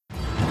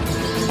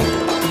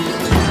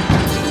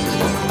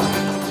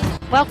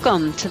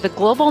Welcome to the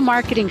Global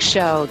Marketing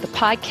Show, the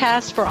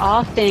podcast for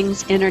all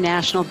things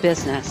international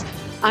business.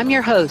 I'm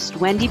your host,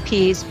 Wendy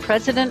Pease,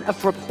 president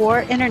of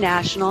Rapport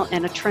International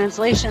and a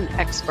translation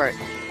expert.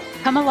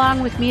 Come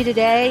along with me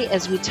today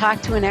as we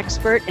talk to an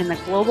expert in the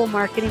global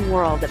marketing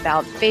world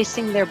about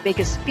facing their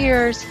biggest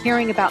fears,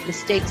 hearing about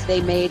mistakes they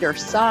made or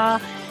saw,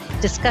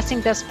 discussing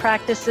best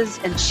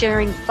practices, and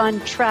sharing fun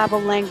travel,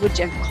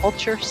 language, and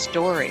culture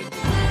stories.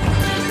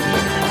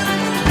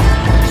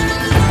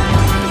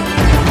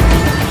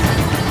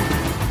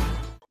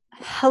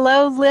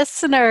 Hello,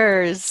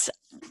 listeners.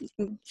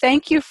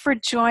 Thank you for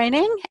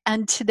joining.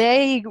 And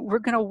today we're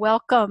going to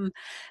welcome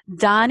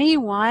Donnie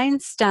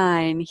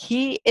Weinstein.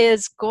 He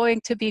is going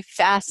to be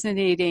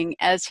fascinating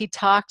as he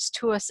talks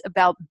to us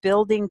about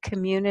building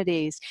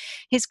communities.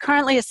 He's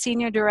currently a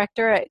senior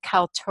director at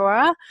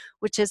Kaltura,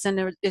 which is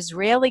an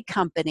Israeli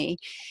company.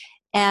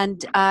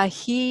 And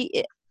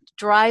he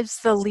drives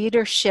the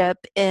leadership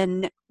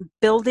in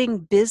building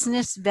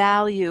business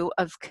value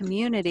of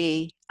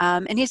community.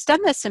 And he's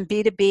done this in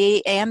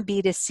B2B and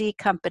B2C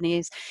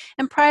companies.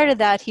 And prior to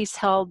that, he's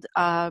held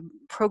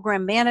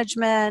program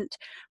management,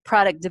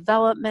 product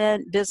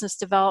development, business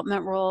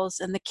development roles.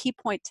 And the key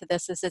point to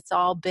this is it's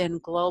all been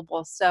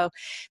global. So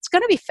it's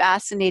going to be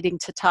fascinating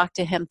to talk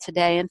to him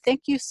today. And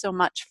thank you so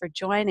much for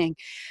joining.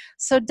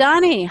 So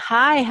Donnie,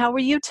 hi, how are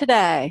you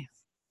today?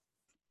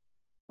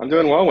 I'm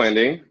doing well,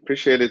 Wendy.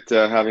 Appreciate it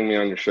having me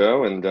on your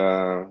show, and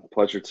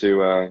pleasure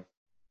to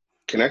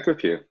connect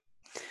with you.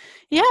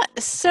 Yeah,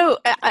 so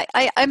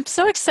I'm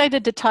so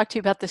excited to talk to you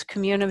about this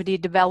community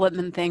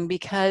development thing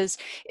because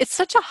it's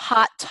such a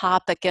hot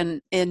topic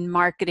in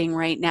marketing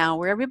right now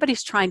where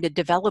everybody's trying to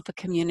develop a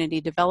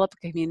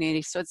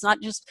community. So it's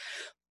not just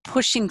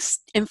pushing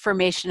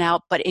information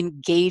out, but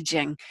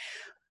engaging.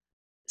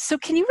 So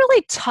can you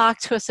really talk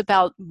to us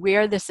about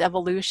where this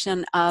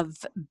evolution of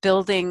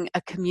building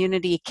a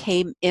community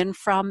came in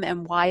from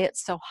and why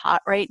it's so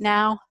hot right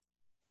now?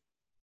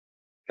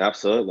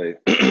 Absolutely.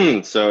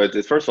 So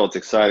first of all, it's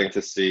exciting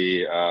to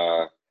see,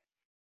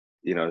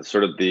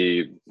 sort of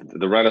the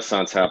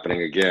renaissance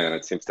happening again.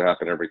 It seems to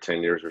happen every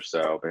 10 years or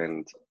so.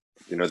 And,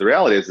 the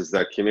reality is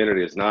that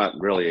community is not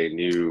really a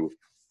new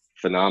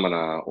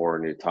phenomena or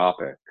a new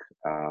topic.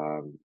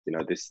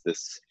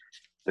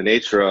 The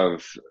nature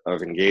of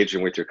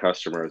engaging with your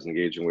customers,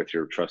 engaging with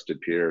your trusted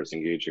peers,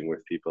 engaging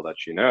with people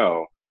that you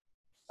know,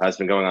 has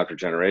been going on for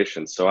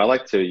generations. So I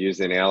like to use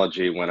the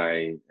analogy when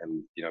I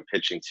am,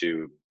 pitching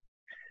to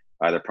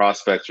either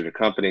prospects or to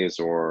companies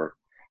or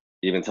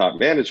even top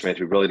management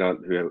who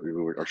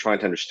are trying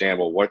to understand,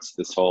 well, what's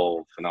this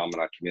whole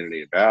phenomena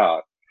community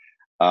about?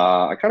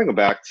 I kind of go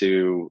back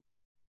to,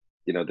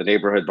 the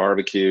neighborhood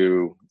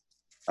barbecue,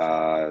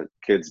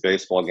 kids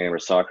baseball game or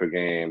soccer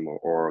game,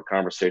 or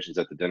conversations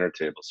at the dinner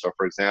table. So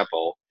for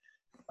example,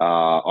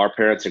 our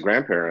parents and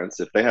grandparents,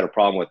 if they had a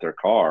problem with their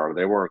car,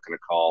 they weren't going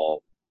to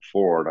call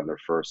Ford on their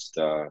first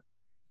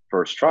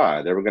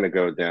try. They were going to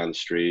go down the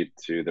street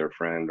to their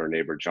friend or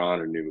neighbor John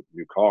who knew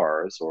new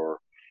cars, or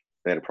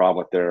they had a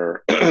problem with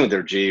their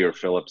their G or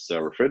Philips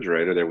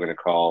refrigerator. They were going to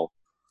call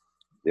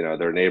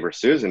their neighbor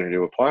Susan who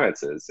knew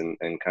appliances,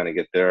 and kind of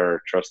get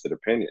their trusted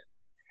opinion.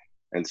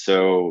 And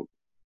so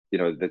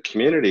the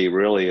community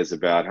really is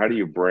about how do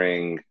you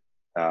bring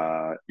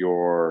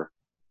your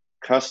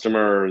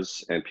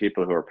customers and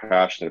people who are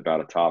passionate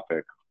about a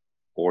topic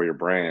or your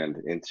brand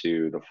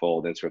into the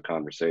fold, into a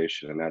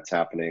conversation. And that's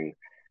happening,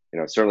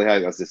 certainly,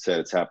 as I said,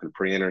 it's happened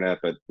pre-internet,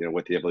 but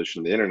with the evolution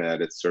of the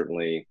internet, it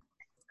certainly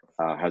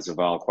has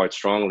evolved quite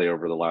strongly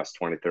over the last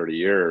 20, 30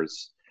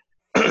 years.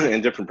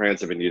 And different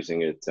brands have been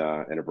using it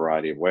in a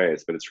variety of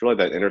ways. But it's really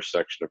that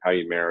intersection of how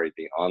you marry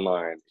the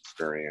online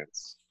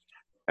experience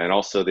and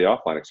also the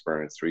offline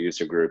experience through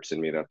user groups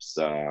and meetups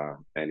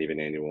and even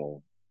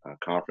annual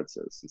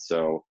conferences. And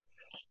so,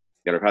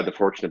 I've had the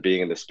fortune of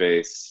being in this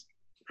space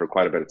for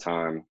quite a bit of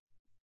time,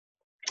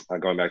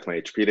 going back to my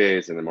HP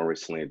days and then more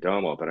recently at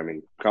Domo. But I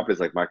mean,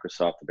 companies like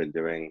Microsoft have been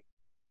doing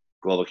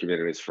global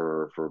communities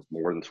for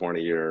more than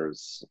 20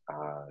 years.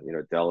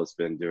 Dell has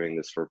been doing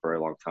this for a very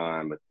long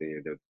time with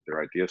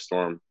their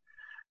IdeaStorm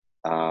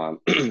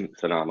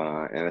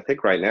phenomena. And I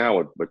think right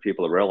now what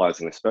people are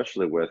realizing,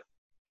 especially with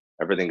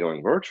everything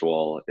going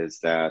virtual, is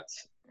that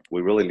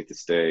we really need to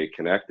stay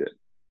connected.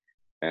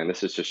 And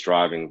this is just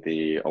driving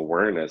the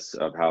awareness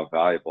of how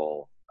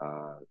valuable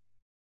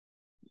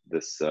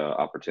this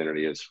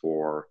opportunity is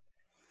for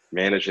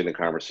managing the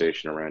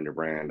conversation around your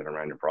brand and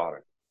around your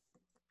product.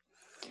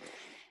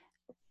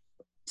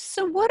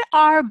 So what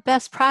are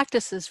best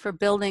practices for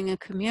building a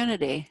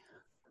community?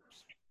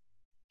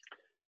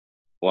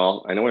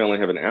 Well, I know we only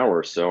have an hour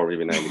or so, or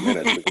maybe 90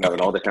 minutes. We can have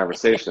an all-day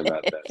conversation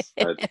about this.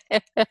 But,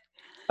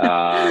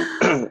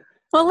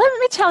 well, let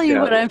me tell you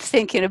what I'm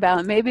thinking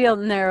about. Maybe I'll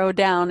narrow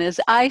down. Is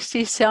I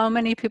see so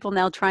many people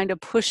now trying to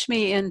push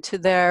me into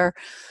their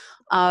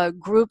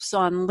groups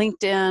on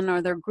LinkedIn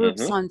or their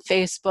groups on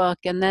Facebook,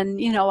 and then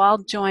I'll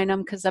join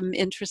them because I'm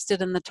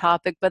interested in the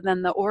topic, but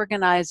then the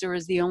organizer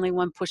is the only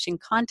one pushing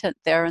content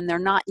there and they're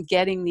not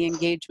getting the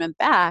engagement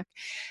back.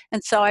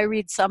 And so I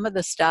read some of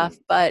the stuff,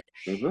 but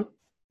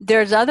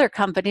there's other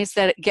companies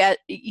that get,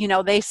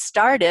 they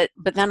start it,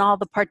 but then all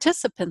the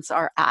participants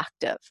are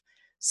active.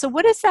 So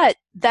what is that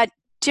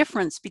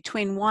difference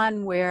between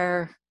one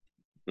where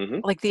Hmm.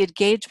 like the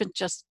engagement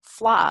just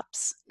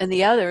flops and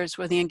the others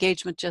where the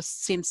engagement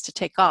just seems to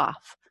take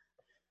off?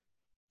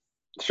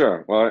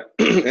 Sure. Well,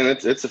 and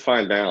it's a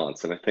fine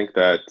balance, and I think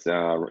that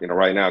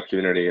right now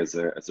community is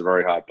a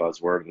very hot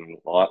buzzword, and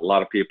a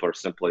lot of people are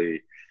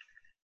simply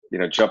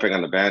jumping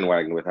on the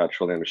bandwagon without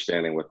truly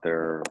understanding what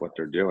they're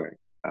doing.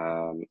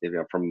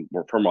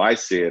 From what I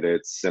see it,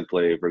 it's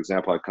simply, for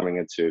example, like coming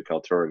into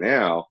Kaltura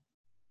now.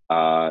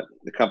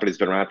 The company's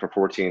been around for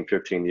 14,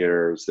 15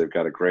 years. They've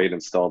got a great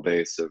install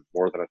base of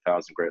more than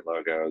 1,000 great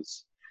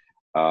logos,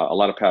 a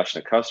lot of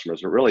passionate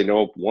customers, but really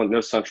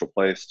no central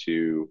place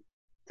to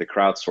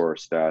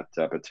crowdsource that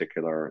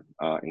particular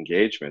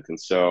engagement. And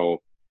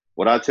so,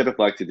 what I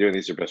typically like to do, and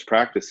these are best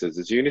practices,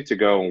 is you need to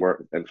go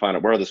and find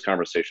out where those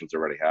conversations are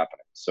already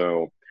happening.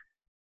 So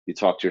you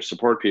talk to your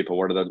support people.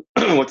 What are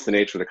the what's the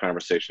nature of the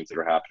conversations that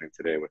are happening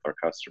today with our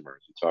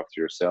customers? You talk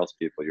to your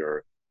salespeople,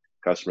 your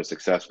customer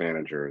success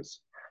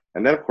managers,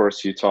 and then of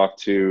course you talk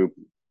to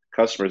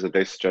customers that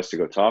they suggest to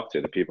go talk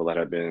to, the people that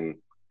have been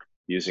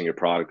using your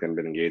product and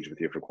been engaged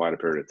with you for quite a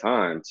period of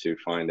time, to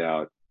find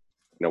out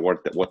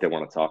what they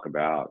want to talk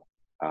about.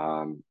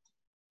 Um,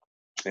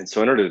 and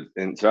so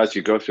as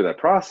you go through that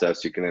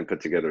process, you can then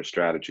put together a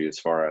strategy as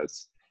far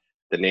as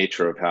the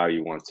nature of how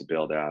you want to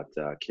build out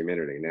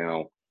community.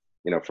 Now,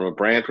 from a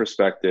brand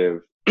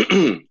perspective,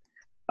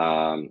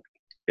 um,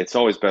 it's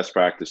always best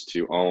practice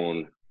to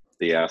own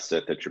the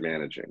asset that you're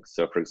managing.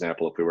 So, for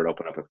example, if we were to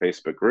open up a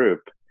Facebook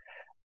group,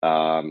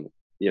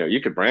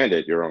 you could brand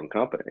it your own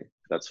company.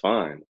 That's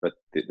fine. But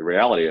the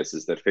reality is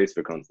that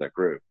Facebook owns that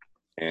group,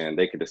 and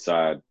they could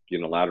decide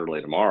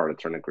unilaterally tomorrow to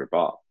turn the group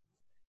off.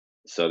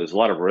 So there's a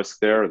lot of risk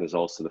there. And there's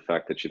also the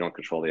fact that you don't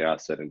control the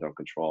asset and don't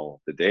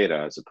control the data,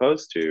 as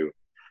opposed to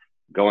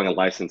going and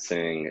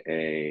licensing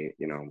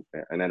an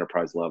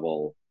enterprise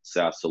level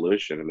SaaS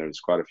solution. And there's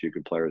quite a few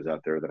good players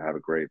out there that have a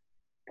great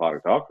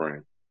product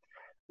offering,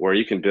 where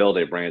you can build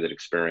a branded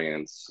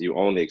experience. You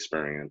own the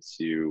experience.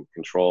 You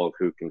control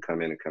who can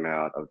come in and come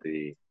out of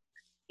the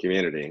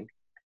community,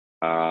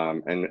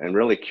 and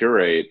really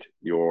curate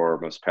your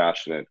most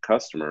passionate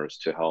customers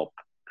to help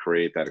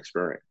create that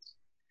experience.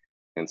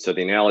 And so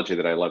the analogy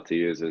that I love to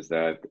use is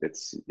that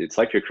it's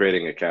like you're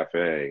creating a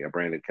cafe, a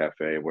branded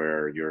cafe,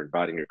 where you're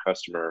inviting your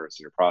customers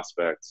and your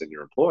prospects and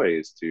your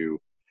employees to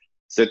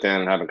sit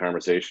down and have a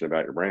conversation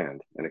about your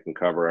brand. And it can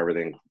cover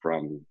everything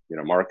from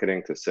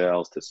marketing to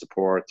sales to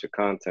support to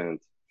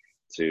content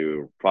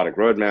to product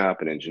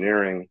roadmap and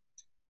engineering,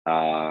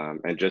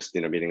 and just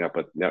meeting up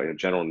with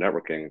general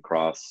networking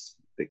across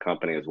the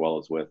company as well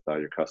as with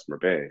your customer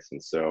base.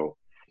 And so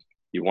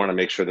you want to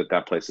make sure that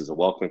that place is a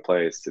welcoming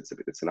place.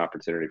 It's an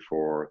opportunity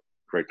for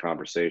great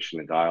conversation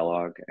and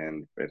dialogue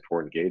and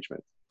for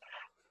engagement.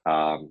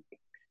 Um,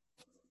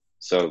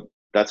 so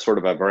that's sort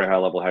of a very high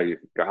level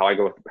how I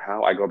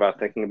go about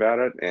thinking about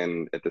it.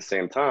 And at the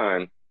same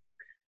time,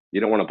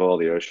 you don't want to boil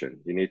the ocean.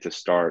 You need to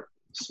start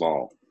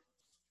small.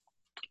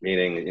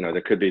 Meaning,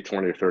 there could be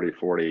 20 or 30,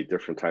 40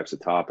 different types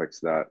of topics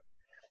that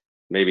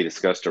may be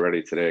discussed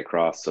already today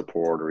across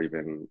support or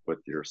even with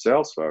your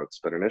sales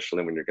folks. But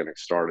initially, when you're getting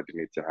started, you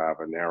need to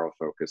have a narrow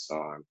focus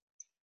on,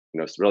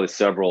 really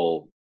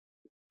several,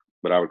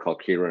 what I would call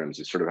key rooms.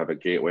 You sort of have a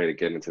gateway to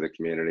get into the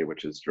community,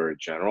 which is very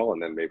general.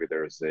 And then maybe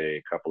there's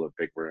a couple of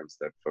big rooms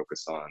that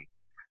focus on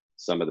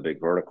some of the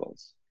big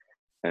verticals.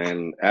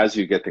 And as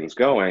you get things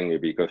going,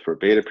 if you go through a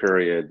beta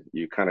period,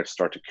 you kind of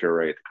start to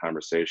curate the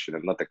conversation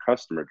and let the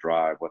customer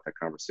drive what that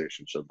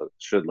conversation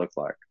should look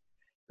like.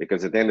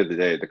 Because at the end of the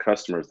day, the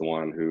customer is the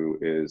one who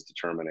is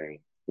determining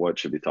what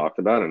should be talked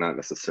about, and not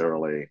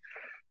necessarily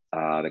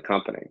the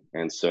company.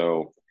 And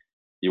so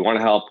you want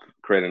to help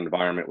create an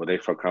environment where they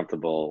feel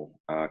comfortable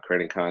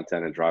creating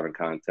content and driving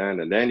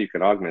content. And then you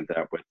can augment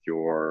that with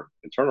your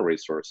internal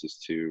resources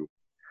to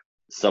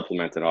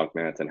supplement and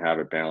augment and have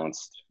it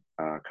balanced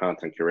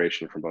content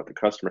curation from both the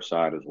customer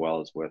side as well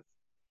as with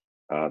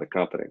the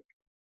company.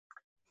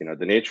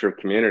 The nature of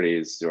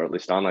communities, or at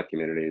least online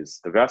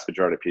communities, the vast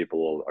majority of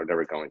people are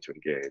never going to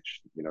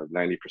engage.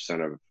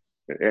 90% of,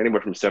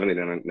 anywhere from 70 to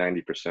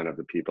 90% of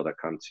the people that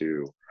come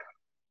to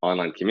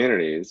online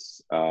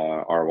communities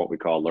are what we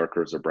call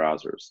lurkers or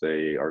browsers.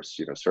 They are,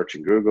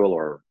 searching Google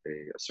or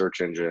a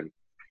search engine,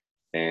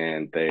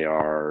 and they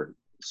are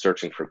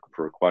searching for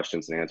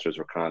questions and answers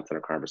or content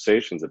or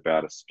conversations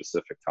about a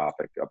specific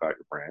topic about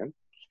your brand.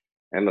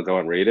 And they'll go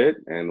and read it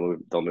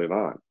and they'll move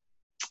on.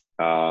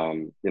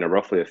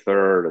 Roughly a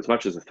third, as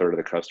much as a third of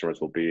the customers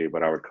will be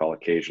what I would call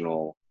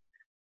occasional.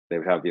 They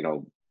have,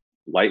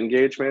 light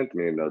engagement. I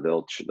mean,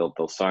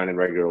 they'll sign in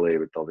regularly,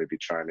 but they'll maybe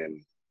chime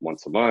in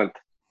once a month,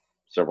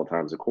 several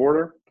times a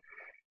quarter.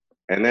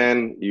 And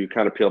then you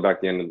kind of peel back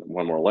the end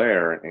one more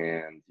layer,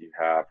 and you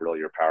have really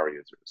your power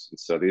users. And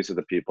so these are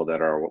the people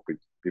that are what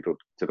people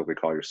typically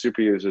call your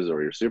super users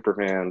or your super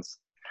fans.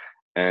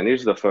 And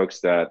these are the folks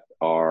that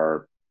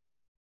are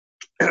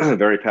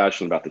very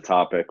passionate about the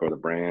topic or the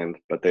brand,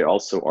 but they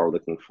also are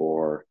looking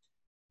for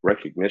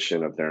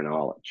recognition of their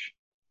knowledge.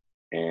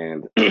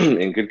 And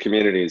in good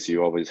communities,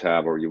 you always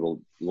have, or you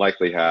will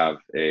likely have,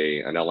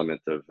 an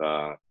element of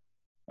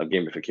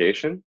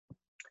gamification.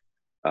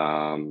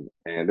 And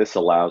this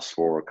allows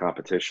for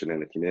competition in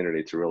the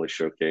community to really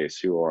showcase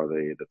who are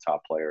the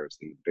top players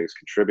and biggest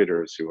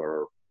contributors, who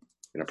are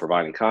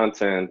providing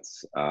content,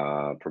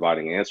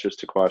 providing answers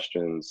to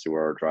questions, who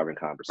are driving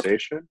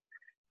conversation.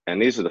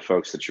 And these are the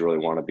folks that you really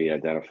want to be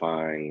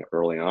identifying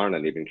early on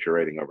and even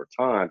curating over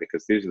time,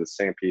 because these are the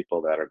same people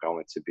that are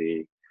going to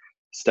be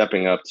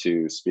stepping up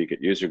to speak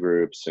at user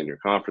groups and your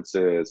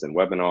conferences and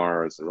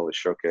webinars and really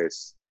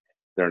showcase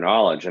their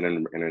knowledge.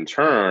 And in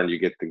turn, you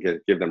get to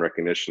give them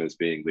recognition as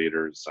being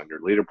leaders on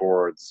your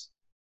leaderboards,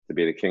 to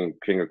be the king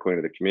or queen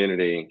of the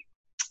community.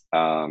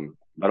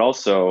 But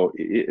also,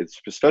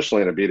 it's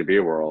especially in a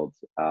B2B world,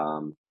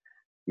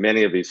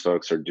 many of these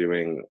folks are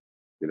doing,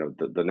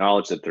 the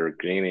knowledge that they're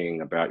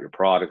gaining about your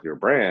product, your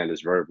brand,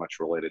 is very much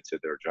related to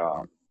their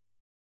job.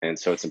 And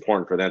so it's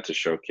important for them to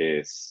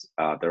showcase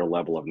their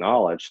level of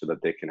knowledge so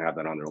that they can have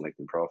that on their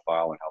LinkedIn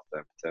profile and help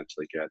them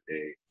potentially get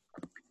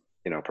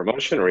a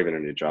promotion or even a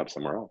new job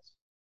somewhere else.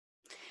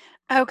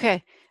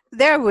 Okay.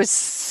 There was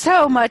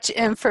so much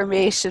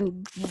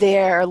information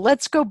there.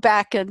 Let's go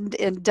back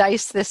and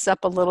dice this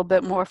up a little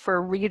bit more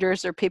for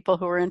readers or people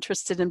who are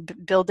interested in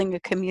building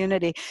a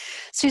community.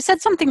 So you said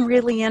something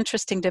really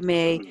interesting to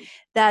me,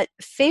 that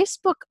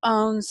Facebook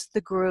owns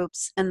the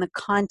groups and the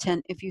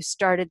content if you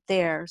started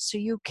there. So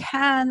you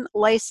can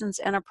license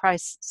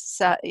enterprise,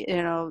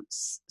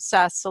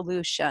 SaaS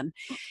solution.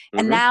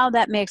 And now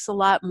that makes a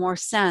lot more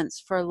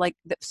sense for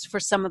for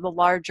some of the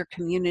larger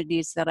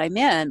communities that I'm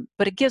in,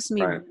 but it gives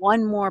me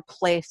one more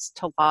place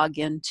to log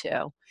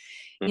into.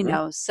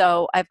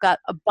 So I've got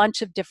a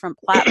bunch of different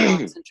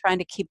platforms and trying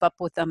to keep up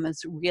with them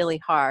is really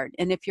hard.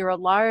 And if you're a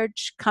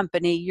large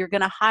company, you're going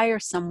to hire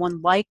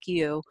someone like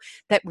you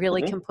that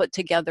really can put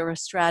together a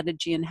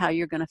strategy and how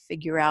you're going to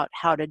figure out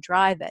how to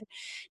drive it.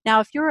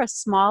 Now, if you're a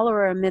small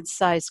or a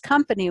mid-sized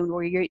company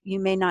where you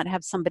may not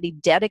have somebody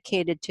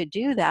dedicated to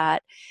do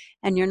that,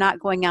 and you're not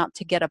going out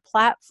to get a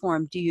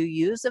platform, do you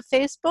use a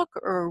Facebook,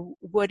 or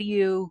what do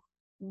you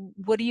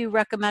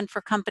recommend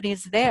for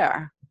companies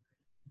there?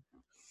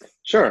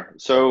 Sure.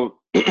 So,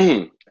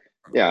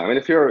 yeah, I mean,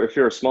 if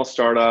you're a small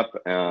startup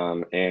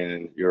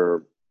and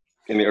you're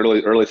in the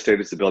early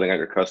stages of building out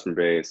your customer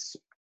base,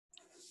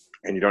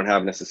 and you don't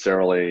have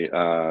necessarily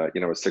a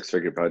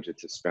six-figure budget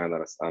to spend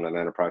on an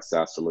enterprise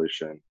SaaS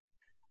solution,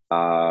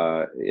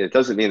 it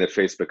doesn't mean that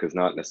Facebook is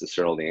not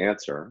necessarily the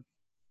answer,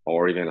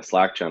 or even a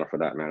Slack channel for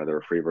that matter. There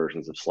are free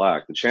versions of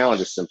Slack. The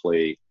challenge is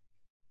simply,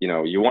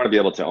 you want to be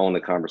able to own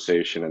the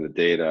conversation and the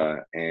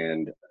data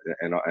and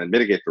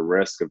mitigate the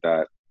risk of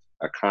that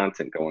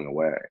content going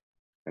away.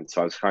 And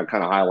so I was kind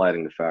of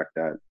highlighting the fact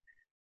that,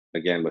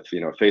 again, with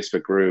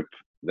Facebook group,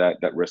 that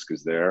risk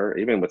is there.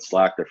 Even with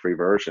Slack, the free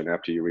version,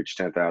 after you reach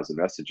 10,000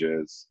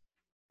 messages,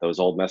 those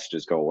old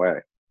messages go away.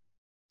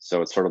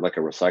 So it's sort of like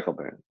a recycle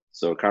bin.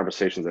 So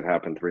conversations that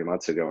happened 3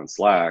 months ago in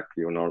Slack,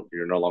 you're no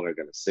longer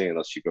going to see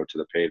unless you go to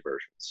the paid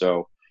version.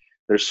 So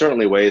there's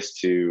certainly ways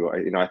to,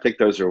 I think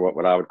those are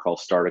what I would call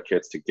starter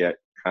kits to get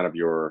kind of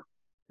your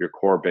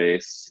core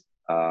base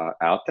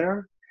out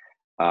there.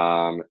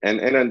 And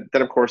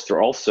then of course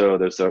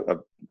there's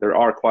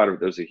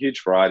a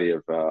huge variety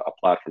of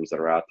platforms that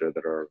are out there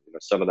that are,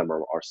 some of them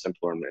are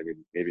simpler and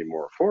maybe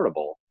more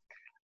affordable,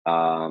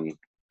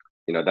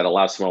 that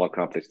allow smaller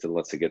companies to,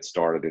 let's say, get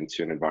started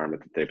into an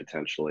environment that they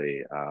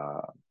potentially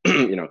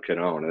can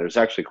own. And there's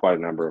actually quite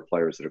a number of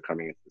players that are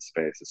coming into the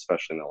space,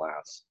 especially in the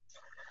last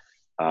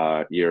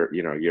year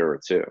or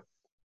two.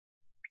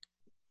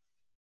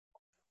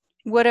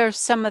 What are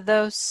some of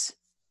those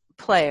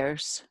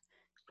players?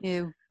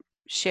 You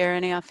share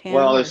any offhand?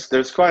 Well,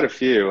 there's quite a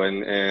few,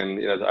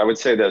 and I would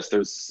say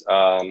there's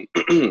I'm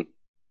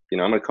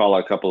going to call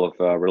out a couple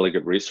of really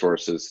good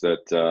resources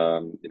that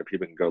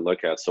people can go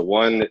look at. So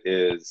one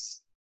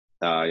is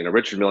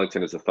Richard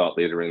Millington is a thought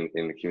leader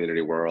in the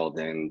community world,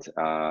 and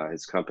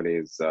his company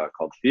is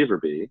called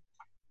Feverbee.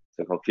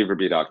 It's called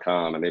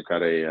Feverbee.com, and they've got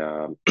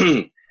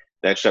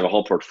they actually have a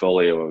whole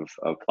portfolio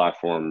of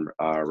platform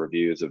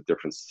reviews of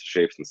different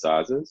shapes and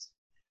sizes.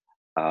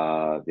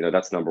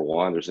 That's number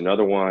one. There's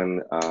another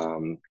one, I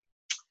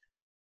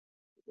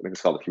think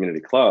it's called the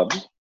Community Club,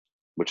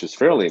 which is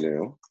fairly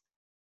new.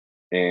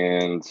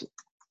 And,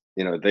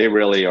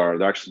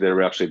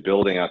 they're actually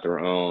building out their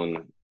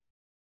own,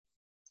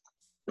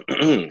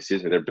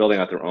 they're building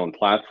out their own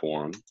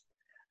platform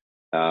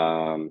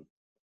right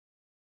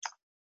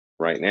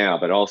now.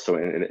 But also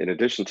in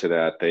addition to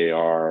that, they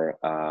are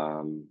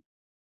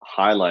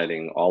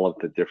highlighting all of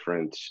the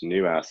different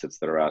new assets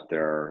that are out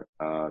there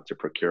to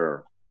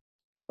procure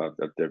of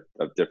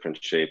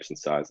different shapes and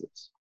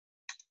sizes.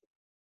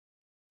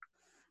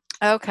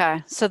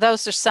 Okay, so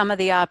those are some of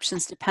the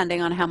options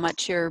depending on how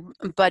much you're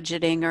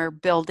budgeting or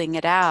building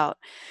it out.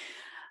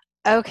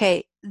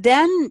 Okay,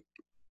 then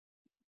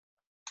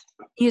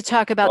you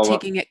talk about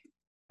taking it.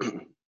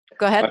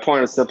 Go ahead. My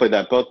point is simply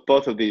that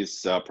both of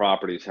these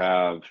properties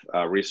have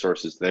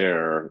resources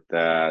there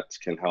that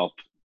can help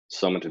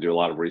someone to do a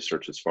lot of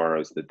research as far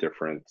as the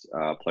different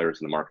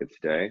players in the market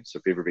today. So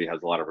Feverbee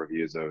has a lot of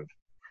reviews of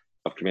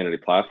community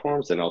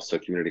platforms, and also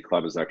Community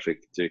Club is actually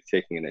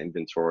taking an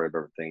inventory of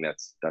everything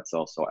that's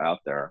also out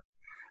there.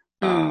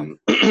 Mm.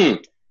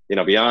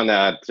 Beyond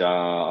that,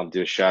 I'll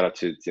do a shout out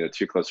to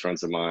two close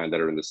friends of mine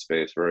that are in this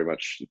space, very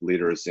much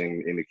leaders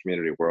in the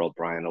community world,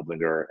 Brian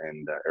Oblinger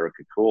and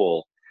Erica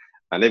Cool.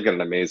 And they've got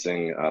an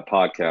amazing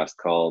podcast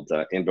called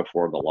In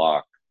Before the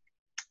Lock.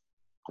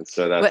 And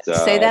so that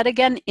Say that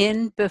again.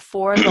 In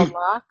Before the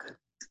Lock.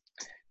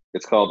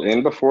 It's called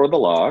In Before the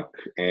Lock,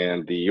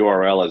 and the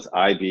URL is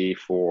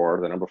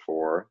IB4, the number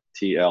 4,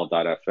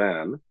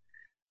 TL.fm.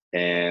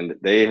 And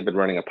they have been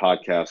running a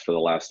podcast for about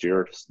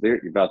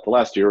the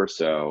last year or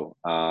so,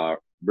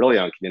 really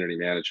on community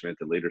management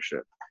and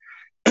leadership.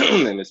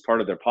 And as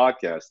part of their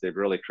podcast, they've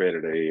really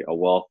created a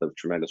wealth of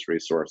tremendous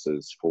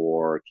resources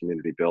for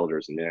community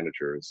builders and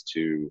managers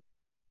to,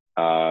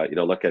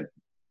 look at,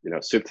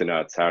 soup to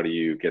nuts. How do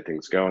you get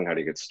things going? How do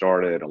you get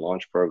started? A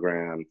launch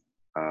program,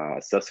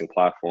 assessing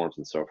platforms,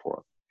 and so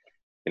forth.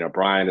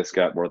 Brian has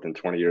got more than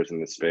 20 years in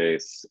this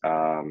space.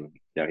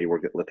 He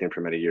worked at Lithium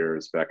for many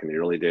years back in the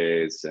early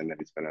days, and then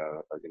he's been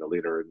a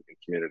leader in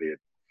community at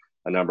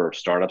a number of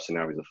startups, and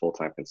now he's a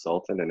full-time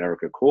consultant. And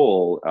Erica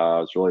Cool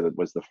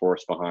was the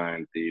force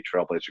behind the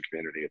Trailblazer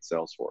community at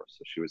Salesforce.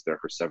 So she was there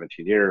for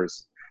 17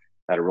 years,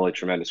 had a really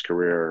tremendous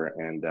career,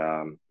 and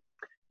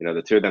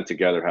the two of them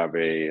together have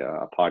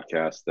a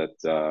podcast that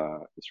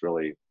is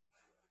really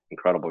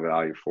incredible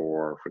value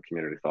for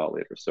community thought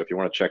leaders. So if you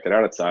want to check it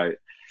out, it's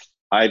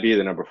IB,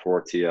 the number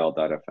 4,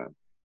 TL.fm.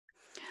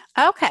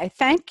 Okay,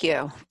 thank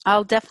you.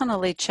 I'll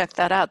definitely check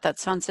that out. That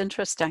sounds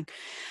interesting.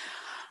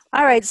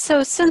 All right,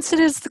 so since it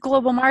is the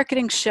Global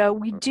Marketing Show,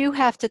 we do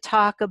have to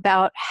talk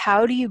about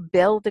how do you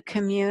build a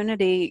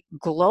community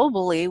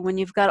globally when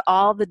you've got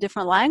all the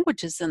different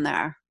languages in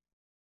there?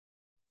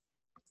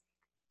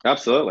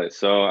 Absolutely.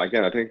 So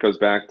again, I think it goes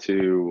back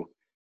to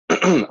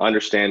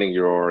understanding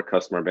your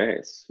customer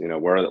base.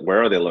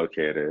 Where are they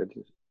located?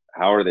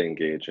 How are they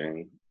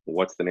engaging?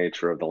 What's the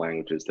nature of the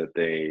languages that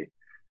they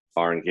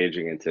are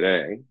engaging in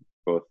today?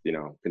 Both,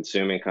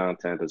 consuming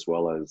content as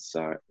well as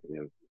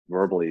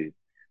verbally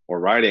or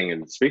writing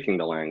and speaking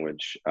the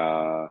language.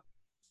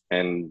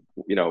 And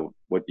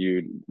what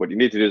you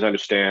need to do is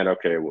understand,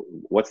 okay,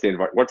 what's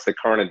the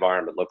current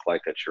environment look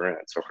like that you're in?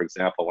 So, for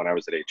example, when I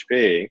was at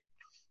HP,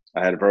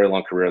 I had a very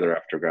long career there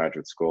after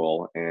graduate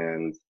school,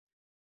 and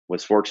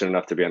was fortunate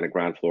enough to be on the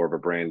ground floor of a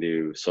brand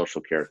new social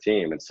care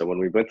team. And so when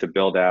we went to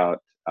build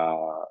out,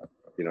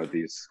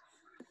 these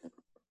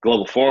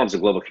global forums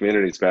and global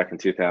communities back in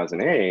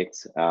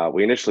 2008,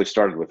 we initially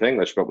started with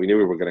English, but we knew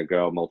we were going to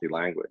go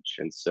multi-language.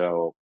 And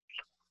so,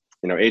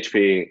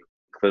 HP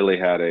clearly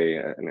had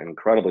an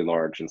incredibly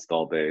large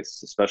install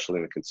base, especially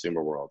in the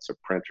consumer world. So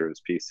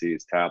printers,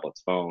 PCs,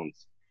 tablets,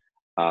 phones.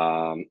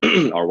 Our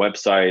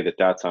website at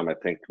that time, I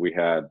think we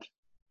had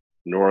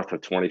north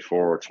of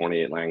 24 or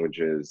 28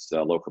 languages,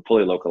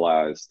 fully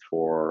localized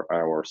for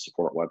our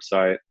support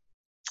website.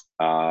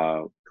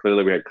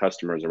 Clearly, we had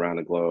customers around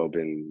the globe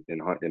in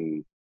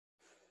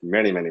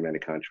many, many, many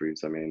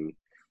countries. I mean,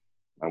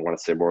 I want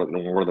to say more than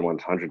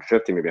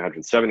 150, maybe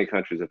 170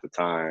 countries at the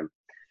time.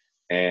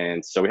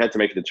 And so we had to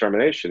make a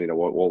determination,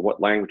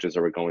 what languages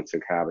are we going to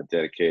have a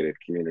dedicated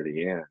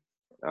community in?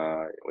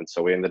 And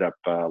so we ended up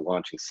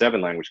launching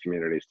 7 language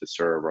communities to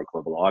serve our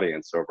global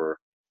audience over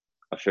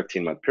a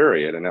 15-month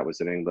period. And that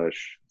was in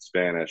English,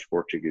 Spanish,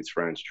 Portuguese,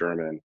 French,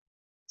 German,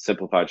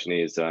 Simplified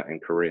Chinese,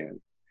 and Korean.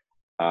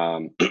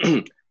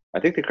 I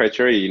think the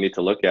criteria you need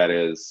to look at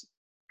is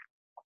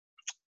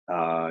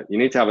you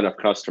need to have enough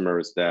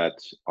customers that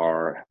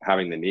are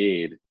having the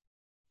need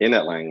in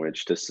that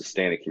language to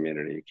sustain a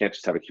community. You can't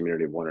just have a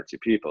community of 1 or 2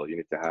 people. You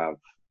need to have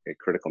a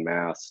critical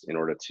mass in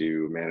order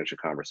to manage a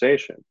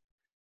conversation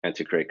and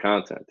to create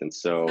content. And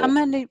so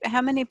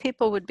how many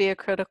people would be a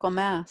critical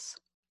mass?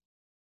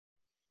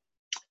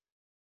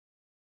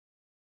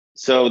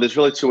 So there's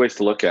really 2 ways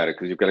to look at it,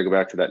 because you've got to go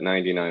back to that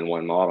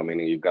 99-1 model,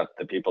 meaning you've got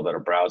the people that are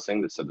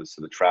browsing, so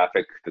the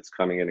traffic that's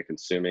coming in and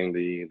consuming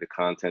the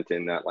content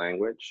in that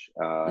language.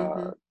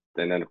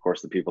 And then, of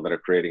course, the people that are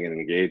creating and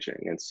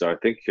engaging. And so I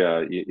think,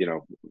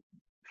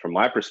 from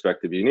my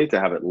perspective, you need to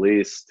have at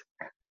least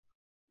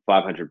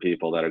 500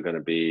 people that are going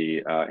to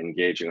be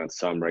engaging on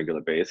some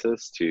regular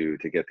basis to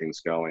get things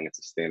going and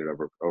sustain it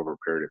over a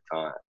period of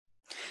time.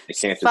 It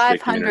can't just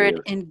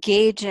 500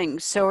 engaging.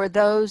 So are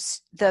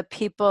those the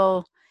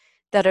people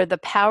that are the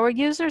power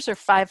users, or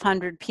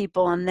 500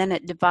 people, and then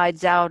it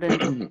divides out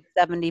into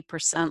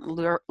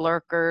 70%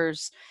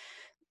 lurkers,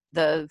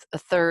 a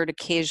third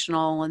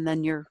occasional, and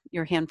then your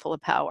handful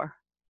of power?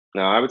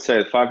 No, I would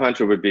say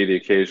 500 would be the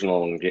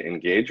occasional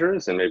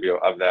engagers, and maybe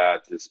of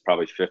that is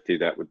probably 50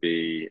 that would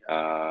be,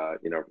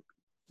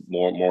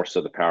 more so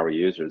the power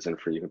users. And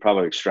you can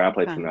probably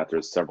extrapolate from that.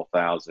 There's several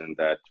thousand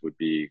that would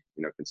be,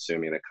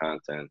 consuming the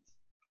content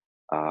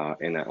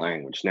in that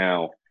language.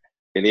 Now,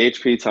 in the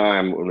HP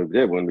time,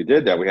 when we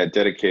did that, we had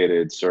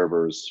dedicated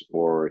servers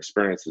or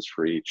experiences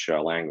for each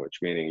language,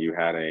 meaning you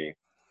had a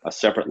a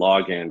separate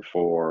login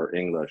for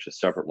English, a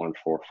separate one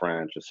for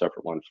French, a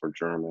separate one for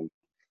German,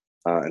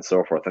 and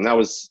so forth. And that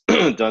was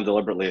done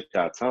deliberately at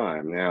that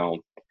time. Now,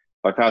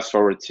 if I fast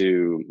forward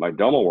to my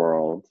Domo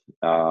world,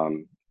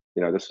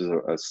 this was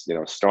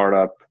a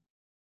startup.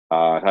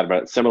 It had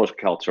about similar to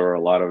Kaltura,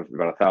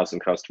 about 1,000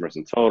 customers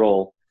in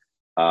total.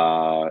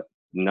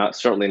 Not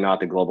certainly not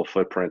the global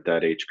footprint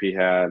that HP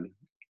had.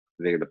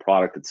 The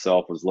product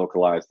itself was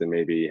localized in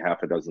maybe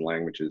half a dozen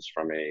languages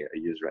from a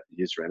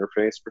user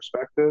interface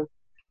perspective.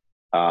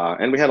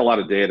 And we had a lot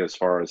of data as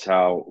far as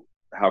how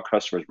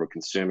customers were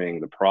consuming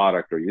the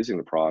product or using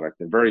the product,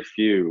 and very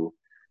few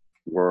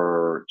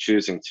were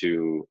choosing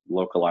to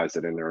localize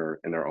it in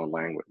their own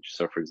language.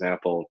 So, for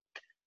example,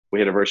 we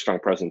had a very strong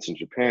presence in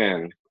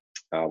Japan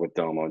with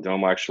Domo.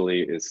 Domo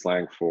actually is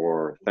slang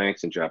for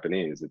thanks in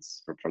Japanese.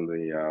 It's from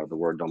the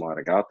word domo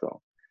arigato.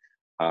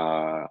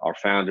 Our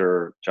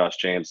founder, Josh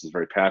James, is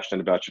very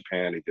passionate about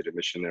Japan. He did a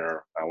mission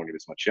there when he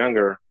was much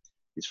younger.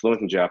 He's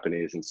fluent in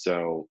Japanese, and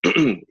so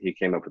he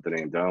came up with the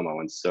name Domo.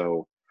 And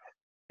so,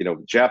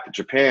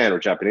 Japan, or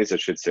Japanese, I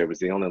should say, was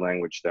the only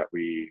language that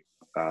we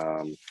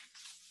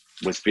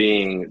was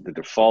being the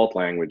default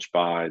language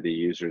by the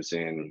users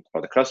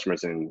or the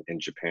customers in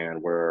Japan,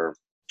 where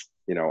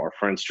our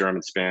friends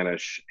German,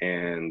 Spanish,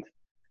 and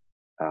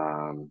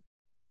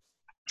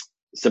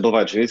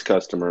simplified Chinese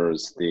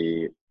customers,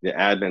 the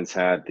admins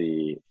had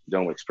the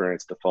Domo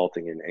experience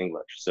defaulting in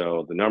English.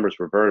 So the numbers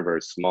were very,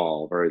 very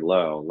small, very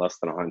low, less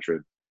than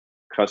 100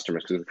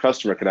 customers, because the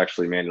customer could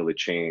actually manually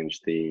change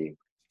their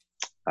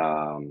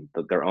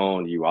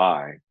own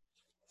UI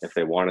if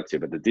they wanted to,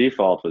 but the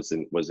default was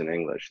in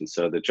English. And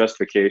so the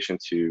justification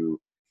to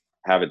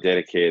have a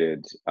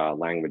dedicated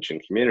language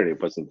and community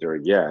wasn't there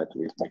yet.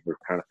 We were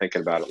kind of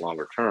thinking about it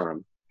longer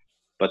term,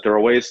 but there are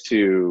ways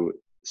to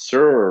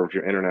serve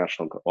your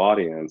international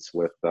audience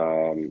with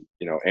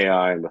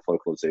AI and with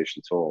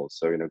localization tools.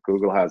 So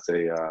Google has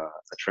a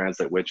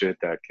translate widget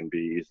that can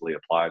be easily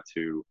applied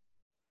to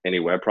any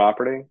web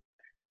property.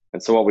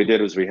 And so what we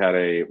did was we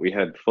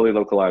had fully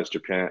localized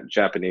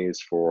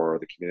Japanese for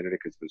the community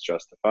because it was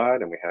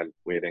justified, and we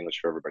had English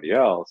for everybody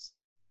else.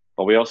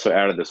 But we also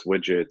added this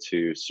widget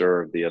to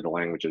serve the other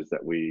languages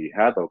that we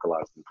had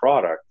localized in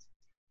product,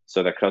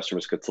 so that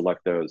customers could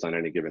select those on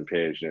any given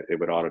page, and it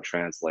would auto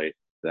translate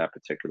that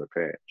particular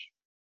page.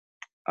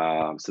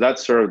 So that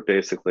served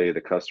basically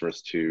the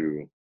customers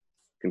to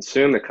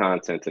consume the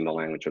content in the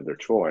language of their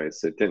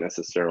choice. It didn't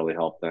necessarily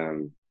help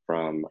them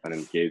from an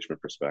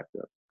engagement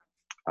perspective,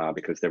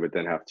 because they would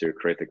then have to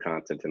create the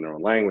content in their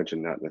own language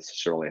and not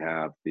necessarily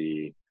have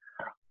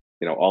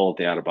all of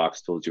the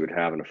out-of-box tools you would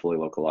have in a fully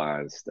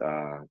localized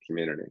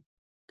community.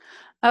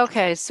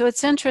 Okay, so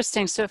it's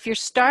interesting. So if you're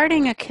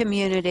starting a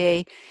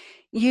community,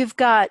 you've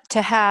got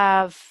to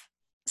have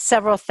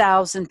several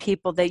thousand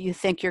people that you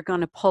think you're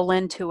going to pull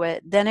into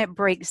it. Then it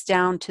breaks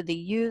down to the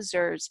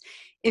users.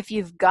 If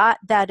you've got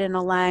that in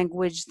a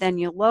language, then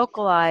you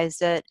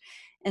localize it.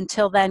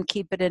 Until then,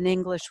 keep it in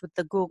English with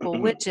the Google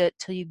widget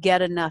till you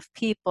get enough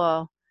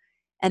people,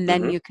 and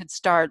then you could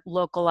start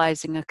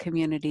localizing a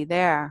community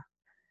there.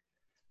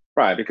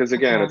 Right, because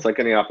again, It's like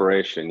any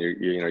operation.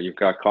 You've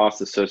got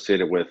costs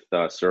associated with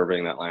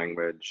serving that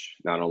language,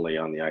 not only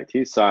on the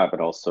IT side,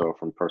 but also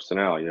from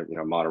personnel.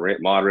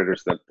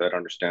 Moderators that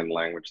understand the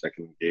language, that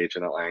can engage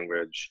in that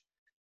language.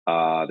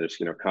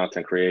 There's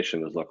content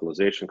creation, there's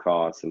localization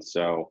costs, and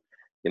so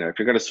if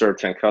you're going to serve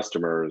 10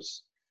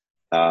 customers,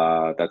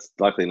 that's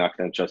likely not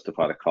going to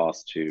justify the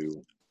cost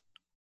to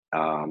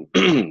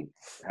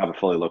have a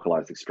fully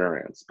localized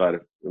experience.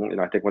 But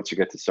I think once you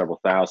get to several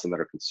thousand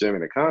that are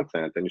consuming the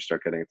content, then you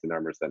start getting into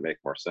numbers that make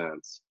more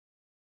sense,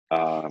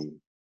 and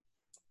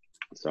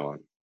so on.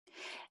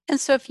 And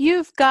so if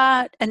you've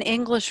got an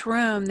English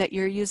room that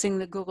you're using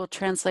the Google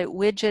Translate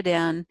widget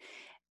in,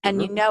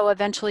 and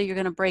eventually you're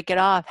going to break it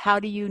off, how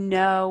do you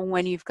know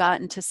when you've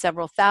gotten to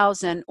several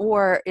thousand?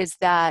 Or is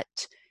that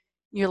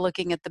you're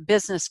looking at the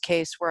business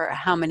case where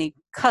how many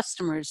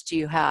customers do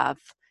you have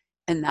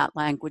in that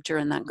language or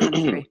in that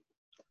country?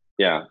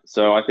 Yeah,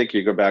 so I think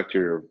you go back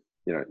to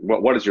your,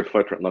 what does your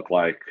footprint look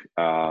like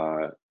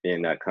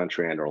in that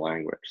country and or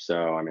language?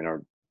 So I mean,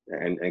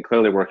 and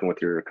clearly working with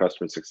your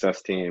customer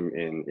success team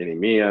in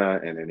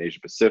EMEA and in Asia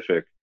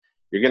Pacific,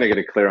 you're going to get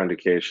a clear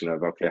indication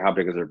of, okay, how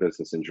big is our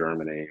business in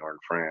Germany or in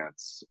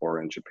France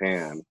or in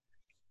Japan?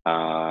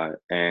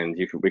 And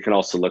we can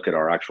also look at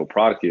our actual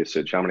product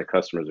usage, how many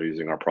customers are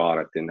using our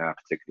product in that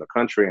particular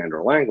country and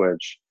or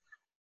language.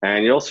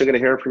 And you're also going to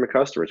hear from your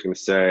customers going to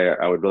say,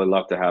 I would really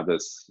love to have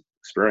this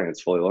experience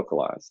fully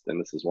localized,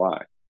 and this is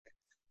why.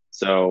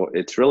 So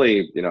it's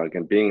really,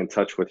 again, being in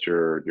touch with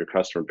your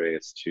customer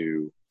base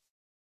to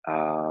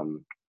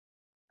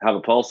have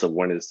a pulse of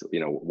what are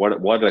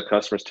the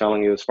customers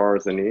telling you as far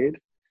as the need.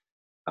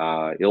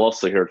 You'll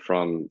also hear it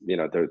from,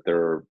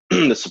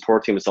 the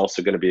support team is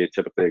also going to be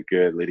typically a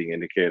good leading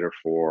indicator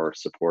for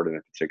support in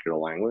a particular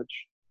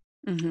language.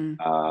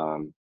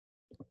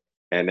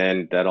 And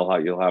then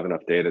you'll have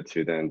enough data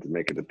to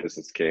make it a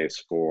business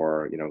case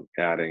for,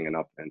 adding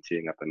and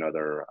teeing up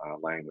another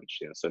language.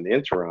 So in the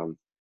interim,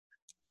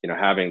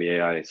 having the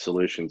AI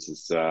solutions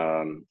is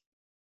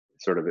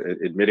sort of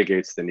it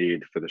mitigates the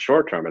need for the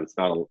short term, but it's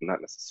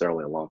not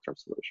necessarily a long term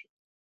solution.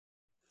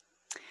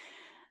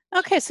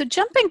 Okay, so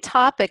jumping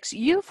topics,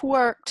 you've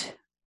worked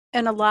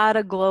in a lot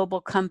of global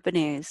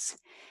companies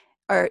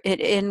or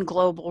in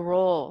global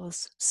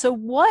roles. So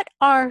what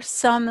are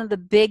some of the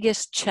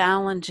biggest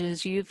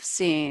challenges you've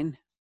seen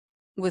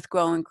with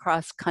growing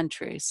cross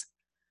countries?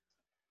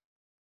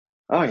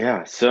 Oh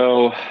yeah,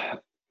 so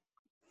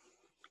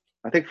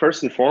I think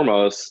first and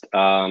foremost,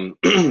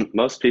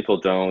 most people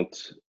don't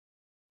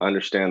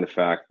understand the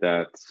fact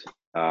that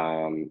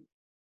um,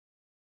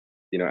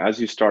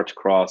 as you start to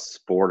cross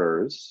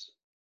borders,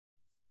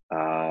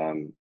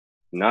 um,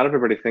 not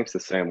everybody thinks the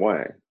same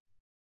way.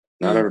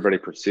 Not Mm. everybody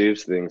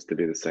perceives things to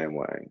be the same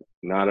way.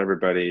 Not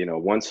everybody,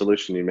 one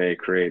solution you may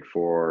create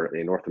for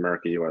a North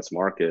America, US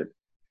market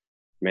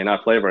may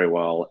not play very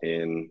well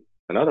in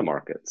another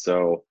market.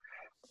 So,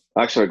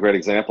 actually, a great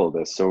example of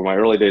this. So, in my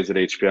early days at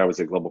HP, I was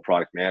a global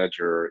product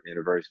manager in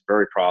a very,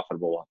 very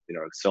profitable,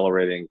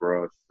 accelerating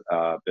growth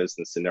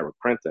business in network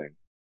printing.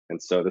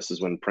 And so, this is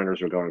when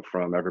printers were going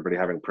from everybody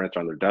having a printer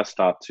on their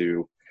desktop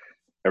to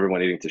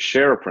everyone needing to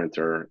share a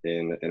printer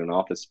in an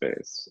office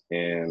space.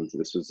 And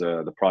this was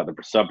the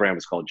sub brand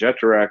was called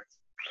JetDirect.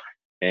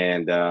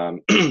 And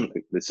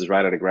this is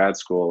right out of grad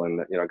school, and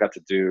I got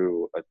to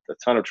do a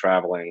ton of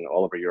traveling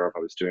all over Europe. I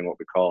was doing what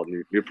we call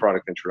new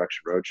product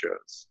introduction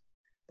roadshows,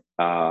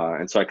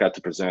 and so I got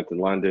to present in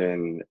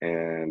London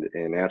and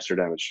in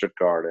Amsterdam and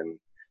Stuttgart. And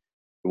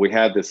we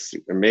had this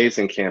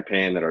amazing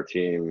campaign that our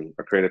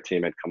creative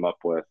team, had come up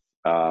with.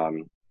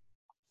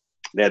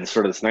 They had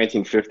sort of this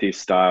 1950s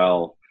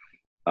style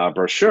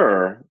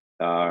brochure,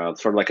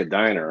 sort of like a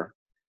diner.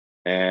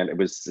 And it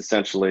was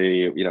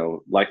essentially,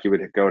 like you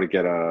would go to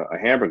get a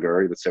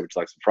hamburger, you would say, "Would you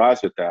like some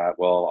fries with that?"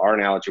 Well, our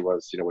analogy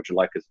was, would you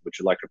like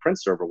a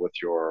print server with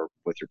your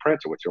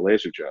printer, with your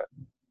LaserJet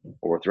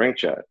or with your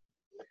inkjet?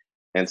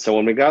 And so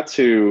when we got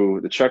to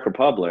the Czech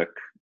Republic,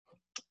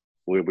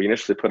 we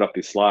initially put up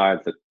these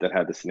slides that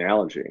had this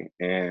analogy.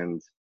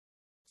 And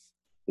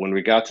when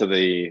we got to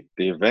the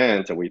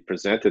event and we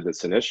presented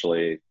this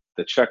initially,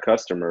 the Czech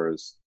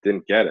customers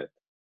didn't get it.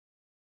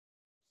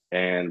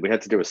 And we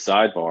had to do a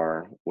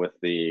sidebar with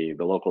the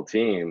local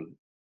team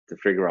to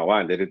figure out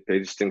why. They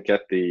just didn't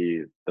get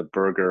the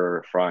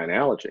burger fry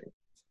analogy.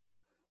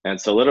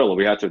 And so literally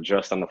we had to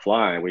adjust on the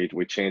fly. We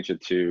changed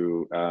it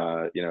to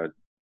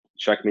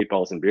Czech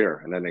meatballs and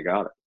beer, and then they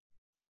got it.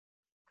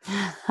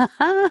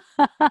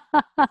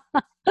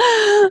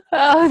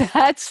 Oh,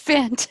 that's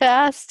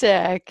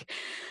fantastic.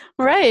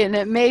 Right, and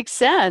it makes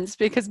sense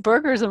because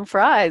burgers and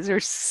fries are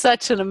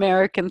such an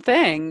American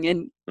thing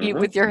and eat Hmm.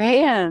 with your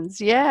hands.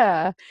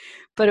 Yeah.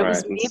 But it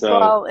was Right. And so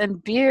meatball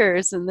and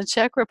beers in the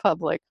Czech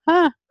Republic.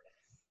 Huh.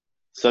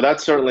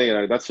 that's certainly,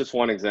 that's just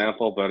one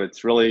example, but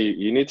it's really,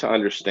 you need to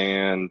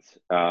understand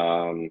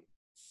that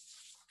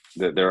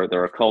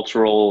there are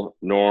cultural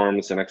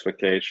norms and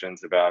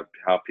expectations about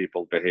how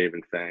people behave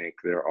and think.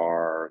 There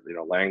are,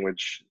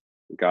 language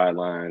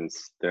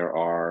guidelines. There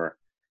are,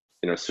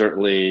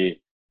 certainly,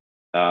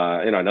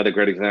 another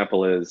great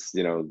example is,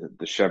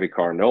 the Chevy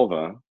car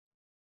Nova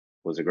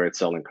was a great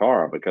selling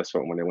car, but guess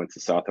what? When they went to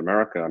South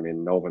America, I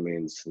mean, Nova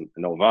means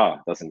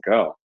Nova, doesn't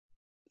go.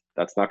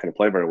 That's not going to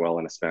play very well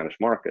in a Spanish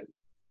market.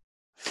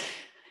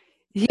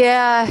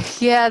 Yeah,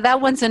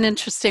 that one's an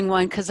interesting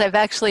one because I've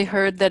actually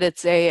heard that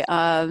it's a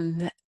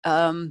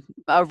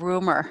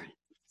rumor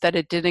that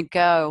it didn't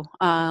go.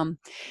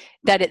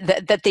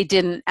 That they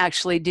didn't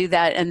actually do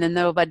that, and the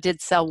Nova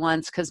did sell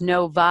once because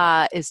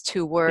Nova is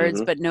two words,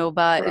 Hmm. but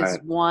Nova is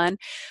Right. one.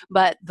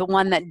 But the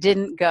one that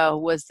didn't go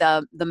was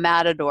the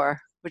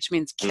Matador, which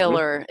means Hmm.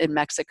 killer in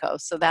Mexico.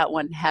 So that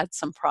one had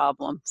some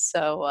problems.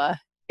 So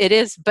it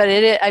is, but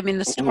it is, I mean,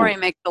 the story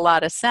makes a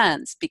lot of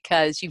sense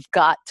because you've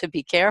got to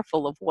be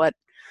careful of what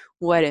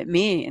it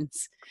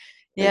means.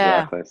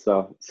 Yeah. Exactly.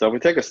 So if we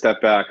take a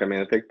step back, I mean,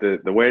 I think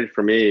the way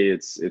for me,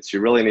 it's you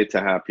really need to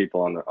have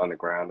people on the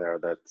ground there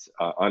that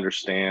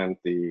understand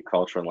the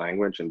culture and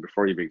language. And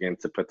before you begin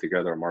to put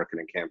together a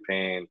marketing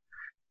campaign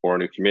or a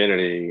new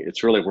community,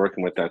 it's really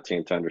working with that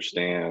team to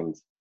understand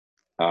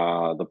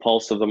the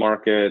pulse of the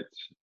market,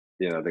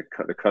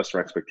 the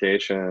customer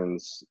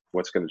expectations,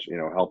 what's going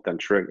to help them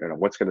trigger,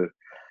 what's going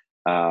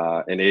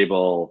to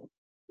enable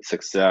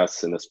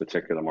success in this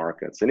particular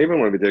markets. And even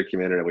when we did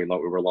community, we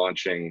were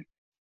launching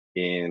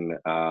in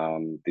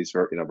these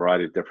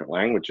variety of different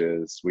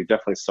languages. We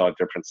definitely saw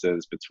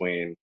differences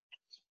between,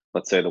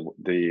 let's say,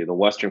 the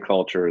Western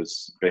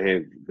cultures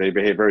behave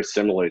very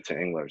similarly to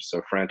English.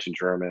 So French and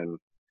German,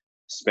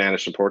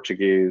 Spanish and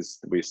Portuguese,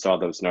 we saw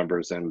those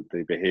numbers and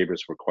the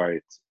behaviors were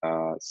quite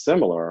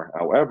similar.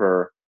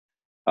 However,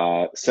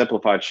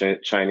 simplified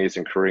Chinese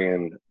and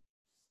Korean,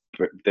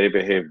 they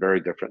behave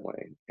very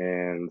differently,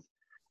 and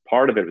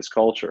part of it is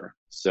culture.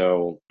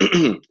 So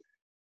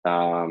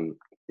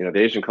the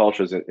Asian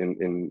cultures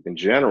in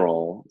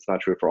general, it's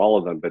not true for all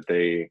of them, but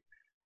they,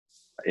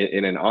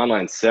 in an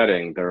online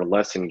setting, they're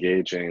less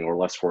engaging or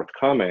less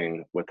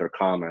forthcoming with their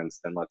comments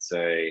than, let's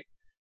say,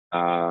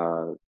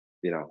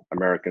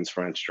 Americans,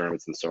 French,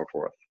 Germans, and so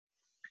forth.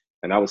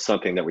 And that was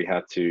something that we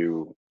had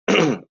to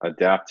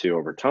adapt to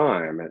over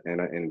time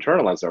and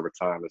internalize over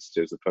time,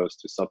 as opposed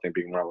to something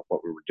being wrong with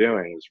what we were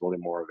doing. It was really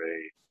more of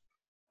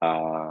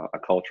a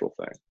cultural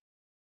thing.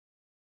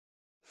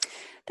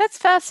 That's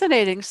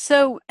fascinating.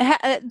 So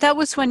that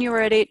was when you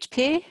were at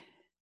HP?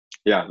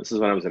 Yeah, this is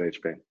when I was at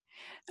HP.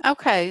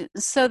 Okay,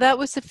 so that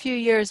was a few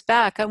years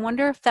back. I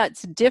wonder if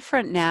that's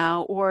different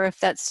now or if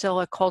that's still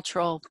a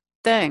cultural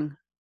thing.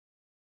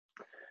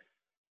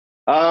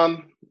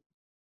 Um,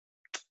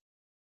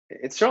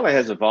 it certainly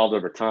has evolved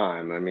over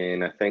time. I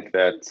mean, I think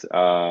that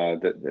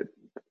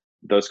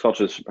those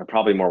cultures are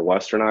probably more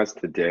westernized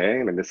today.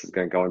 I mean, this is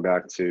going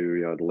back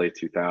to the late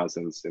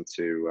 2000s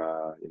into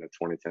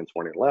 2010,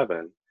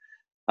 2011.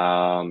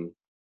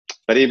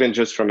 But even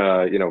just from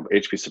a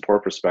HP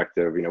support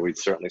perspective, we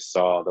certainly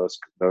saw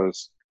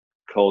those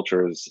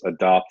cultures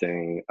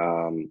adopting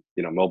a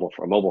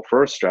mobile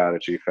first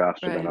strategy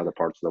faster than Right. other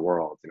parts of the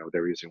world. They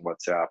were using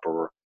WhatsApp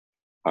or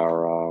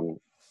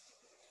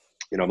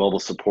mobile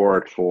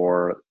support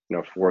for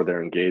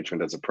their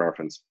engagement as a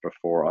preference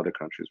before other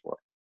countries were.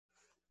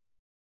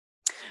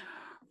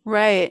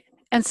 Right.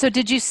 And so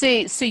did you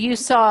see, so you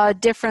saw a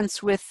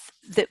difference with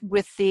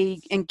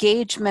the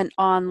engagement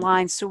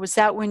online. So was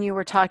that when you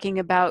were talking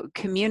about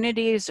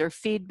communities or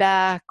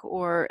feedback,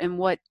 or in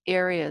what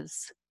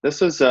areas? This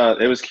was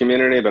it was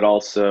community, but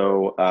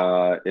also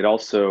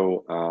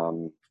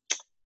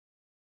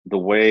the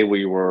way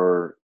we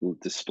were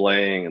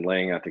displaying and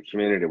laying out the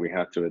community, we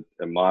had to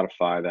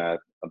modify that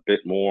a bit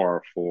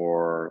more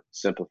for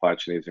simplified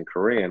Chinese and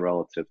Korean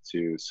relative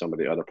to some of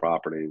the other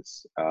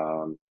properties,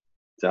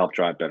 to help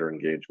drive better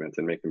engagement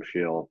and make them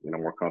feel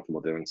more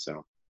comfortable doing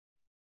so.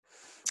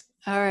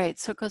 All right,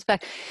 so it goes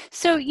back.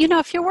 So,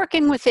 if you're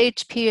working with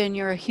HP and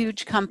you're a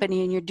huge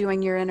company and you're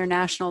doing your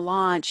international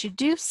launch, you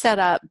do set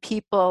up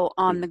people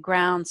on the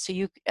ground. So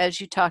you,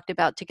 as you talked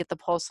about, to get the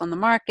pulse on the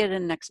market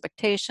and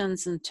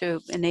expectations and to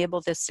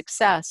enable this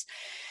success.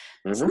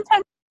 Mm-hmm.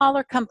 Sometimes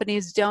smaller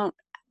companies don't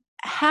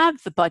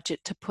have the budget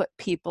to put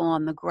people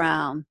on the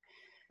ground.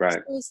 Right.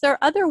 So is there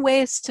other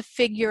ways to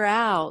figure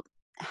out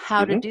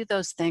how to Mm-hmm. do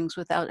those things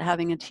without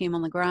having a team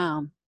on the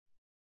ground?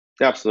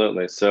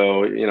 Absolutely.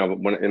 So,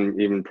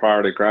 even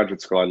prior to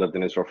graduate school, I lived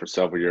in Israel for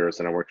several years,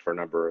 and I worked for a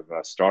number of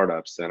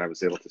startups. And I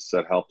was able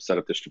to help set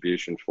up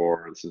distribution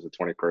for, this is a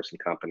 20-person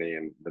company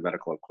in the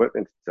medical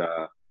equipment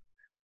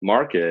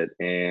market,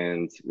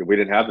 and we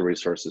didn't have the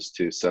resources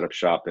to set up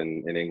shop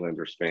in England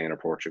or Spain or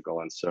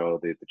Portugal. And so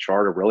the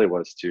charter really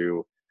was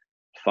to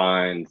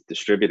find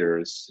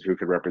distributors who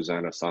could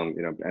represent us on,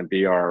 and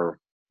be our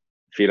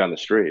feet on the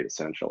street,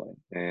 essentially.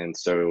 And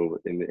so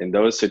in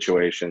those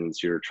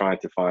situations, you're trying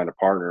to find a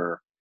partner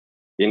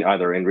in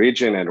either in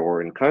region and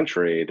or in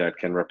country that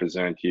can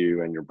represent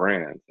you and your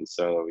brand. And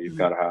so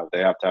they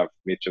have to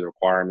meet the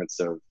requirements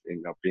of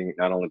being,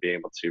 not only being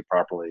able to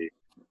properly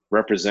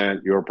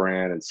represent your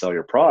brand and sell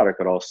your product,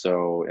 but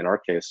also, in our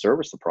case,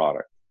 service the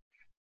product.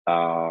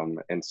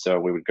 And so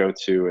we would go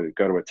to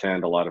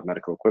attend a lot of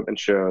medical equipment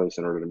shows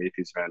in order to meet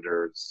these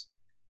vendors,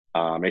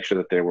 make sure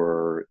that they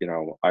were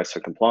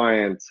ISO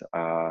compliant,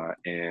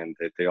 and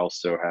that they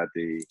also had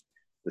the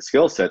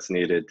skill sets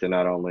needed to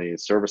not only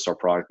service our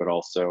product, but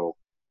also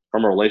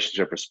from a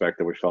relationship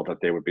perspective, we felt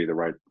that they would be the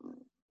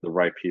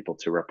right people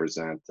to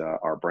represent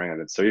our brand.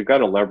 And so you've got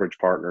to leverage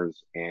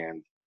partners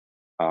and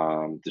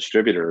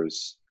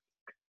distributors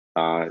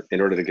in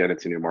order to get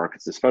into new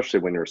markets, especially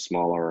when you're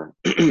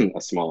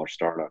a smaller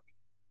startup.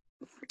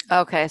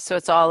 Okay, so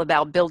it's all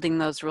about building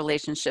those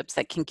relationships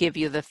that can give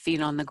you the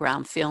feet on the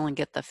ground feel and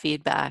get the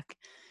feedback.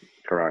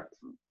 Correct.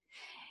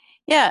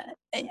 Yeah,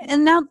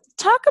 and now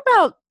talk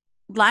about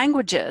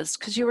languages,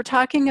 because you were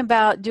talking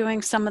about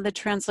doing some of the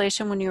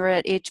translation when you were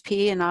at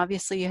HP, and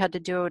obviously you had to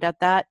do it at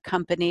that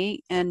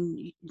company,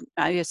 and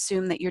I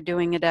assume that you're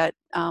doing it at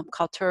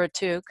Kaltura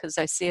too, because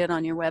I see it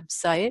on your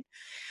website.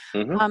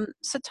 Mm-hmm.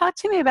 So talk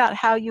to me about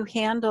how you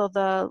handle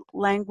the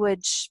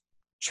language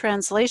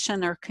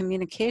translation or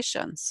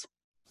communications.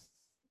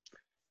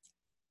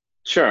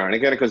 Sure, and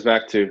again, it goes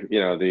back to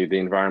the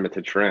environment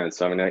to trend.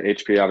 So I mean,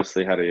 HP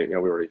obviously had we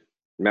were a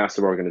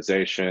massive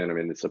organization. I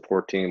mean, the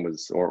support team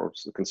or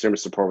consumer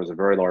support was a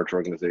very large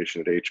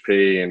organization at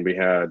HP, and we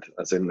had,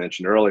 as I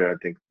mentioned earlier, I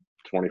think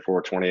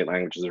 24, 28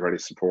 languages already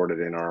supported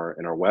in our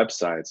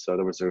website. So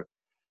there was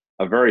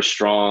a very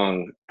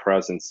strong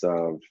presence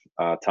of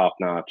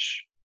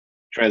top-notch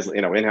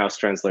in-house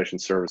translation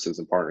services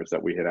and partners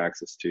that we had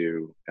access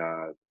to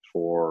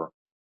for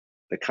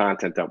the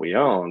content that we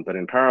own. But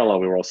in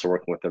parallel, we were also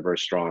working with a very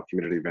strong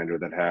community vendor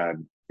that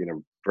had,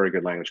 very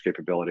good language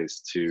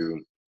capabilities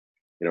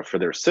for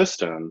their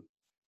system,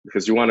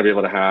 because you want to be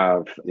able to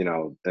have,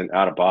 an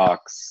out of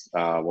box,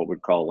 what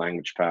we'd call a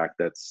language pack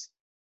that's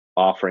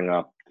offering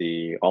up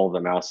all of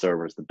the mouse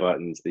overs, the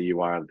buttons, the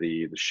UI,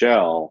 the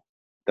shell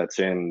that's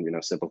in,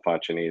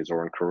 simplified Chinese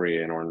or in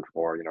Korean or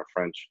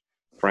French,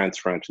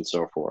 and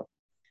so forth.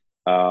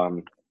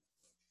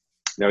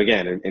 Now,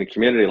 again, in a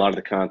community, a lot of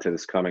the content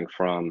is coming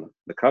from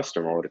the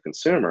customer or the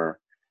consumer.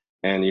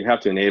 and you have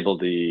to enable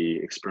the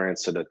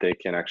experience so that they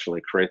can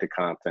actually create the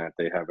content.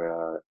 They have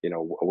a a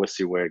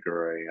WYSIWYG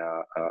or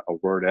a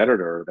word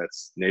editor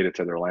that's native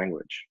to their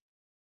language,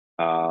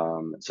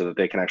 so that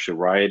they can actually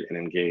write and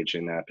engage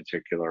in that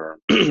particular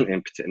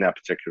in that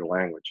particular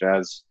language.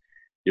 As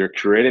you're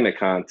creating the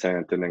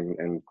content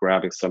and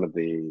grabbing some of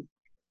the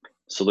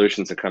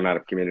solutions that come out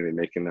of community,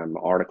 making them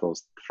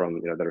articles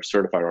from that are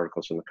certified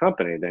articles from the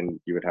company, then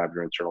you would have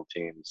your internal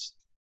teams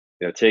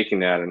taking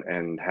that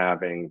and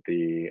having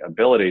the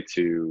ability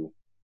to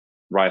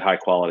write high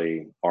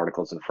quality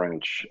articles in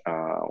French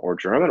or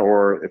German,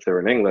 or if they're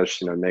in English,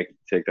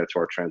 take that to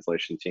our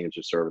translation teams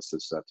or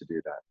services to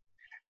do that.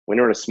 When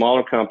you're in a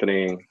smaller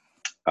company,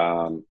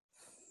 and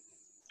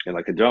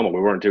like Adomo, we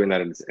weren't doing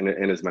that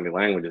in as many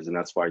languages, and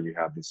that's why you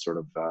have these sort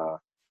of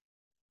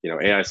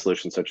AI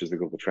solutions such as the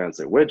Google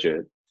Translate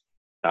widget.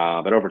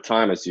 But over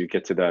time, as you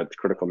get to that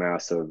critical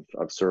mass of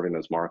serving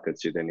those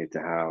markets, you then need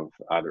to have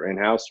either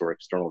in-house or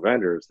external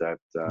vendors that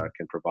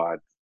can provide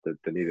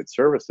the needed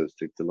services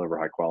to deliver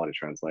high quality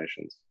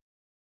translations.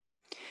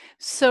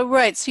 So,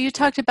 right. So you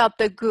talked about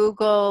the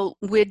Google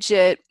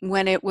widget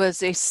when it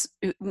was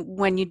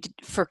when you did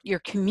for your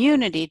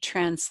community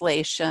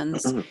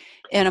translations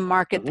in a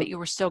market that you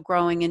were still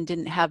growing and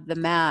didn't have the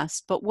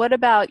mass. But what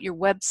about your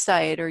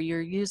website or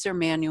your user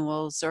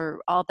manuals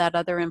or all that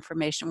other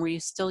information? Were you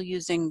still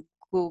using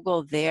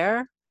Google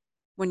there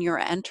when you were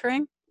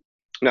entering?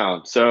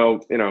 No,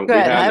 so we Good.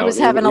 had I no was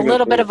having a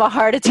little bit of a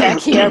heart attack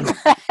here.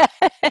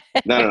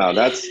 no.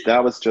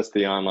 That was just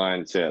the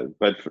online too.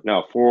 But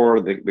no,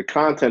 for the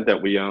content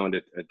that we owned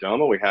at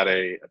Doma, we had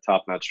a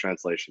top-notch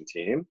translation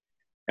team,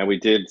 and we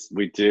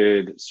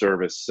did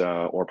service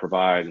or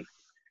provide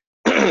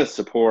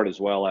support as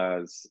well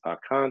as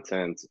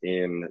content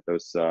in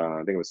those. I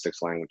think it was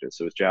 6 languages.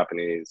 So it was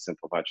Japanese,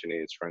 Simplified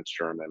Chinese, French,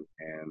 German,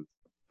 and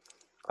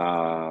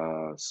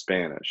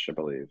Spanish, I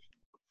believe.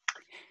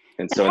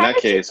 And And so in how that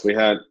did you? case, we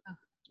had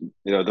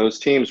those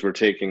teams were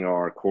taking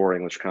our core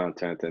English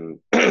content and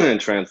and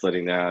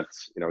translating that.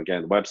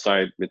 Again,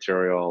 website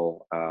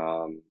material,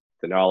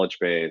 the knowledge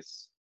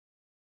base,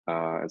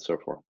 and so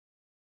forth.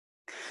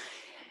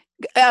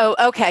 Oh,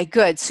 okay,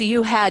 good. So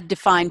you had to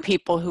find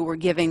people who were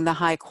giving the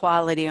high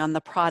quality on the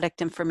product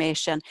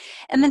information.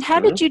 And then how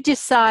Hmm. did you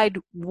decide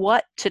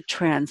what to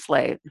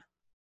translate?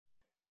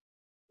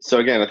 So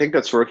again, I think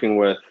that's working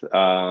with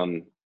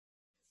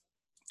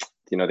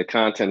the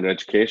content and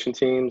education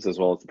teams as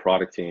well as the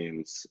product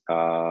teams.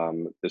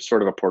 There's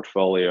sort of a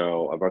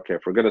portfolio of, okay,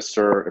 if we're going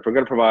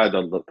to provide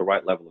the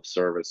right level of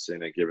service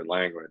in a given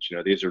language,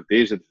 these are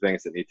the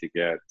things that need to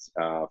get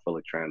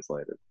fully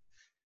translated.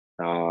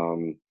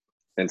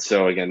 And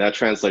so again, that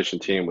translation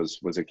team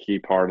was a key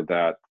part of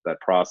that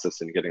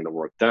process in getting the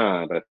work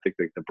done. But I think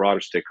the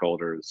broader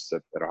stakeholders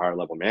at a higher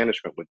level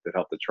management would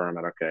help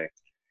determine, okay,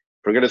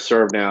 if we're going to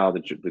serve now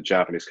the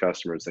Japanese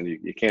customers, then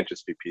you can't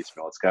just be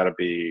piecemeal. It's got to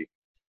be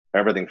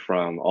everything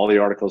from all the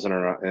articles in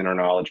our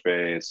knowledge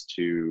base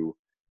to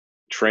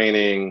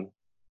training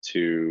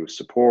to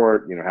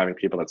support. Having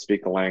people that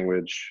speak the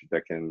language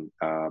that can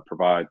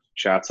provide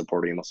chat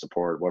support, email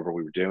support, whatever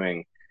we were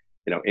doing,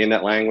 in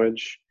that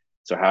language.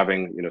 So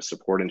having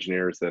support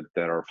engineers that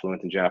are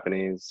fluent in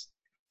Japanese,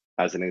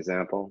 as an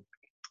example.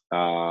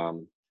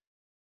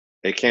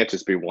 It can't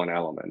just be one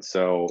element.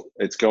 So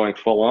it's going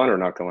full on or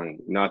not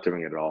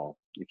doing it at all.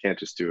 You can't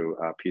just do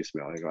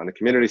piecemeal. On the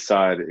community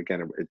side,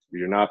 again,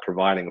 you're not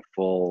providing a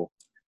full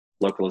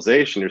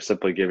localization. You're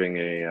simply giving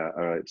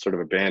a sort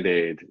of a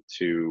band-aid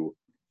to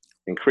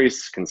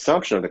increase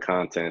consumption of the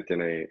content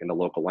in a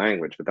local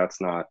language. But that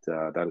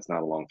is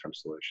not a long-term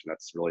solution.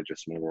 That's really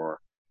just more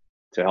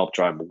to help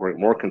drive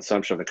more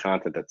consumption of the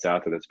content that's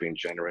out there that's being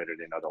generated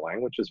in other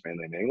languages,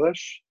 mainly in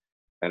English.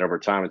 And over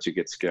time, as you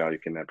get scale, you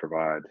can then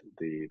provide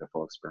the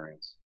full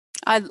experience.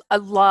 I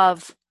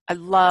love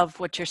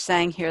what you're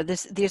saying here.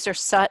 These are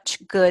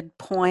such good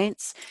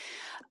points.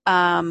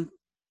 Um,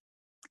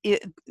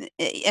 it,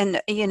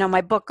 and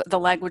my book, The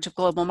Language of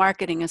Global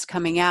Marketing, is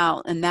coming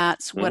out, and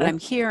that's what Mm-hmm. I'm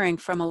hearing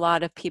from a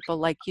lot of people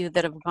like you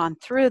that have gone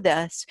through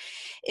this,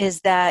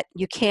 is that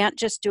you can't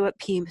just do it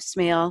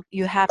piecemeal.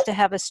 You have to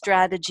have a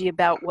strategy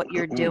about what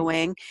you're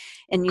doing,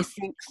 and you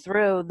think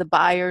through the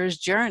buyer's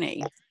journey,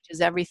 which is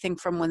everything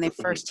from when they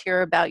first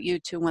hear about you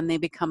to when they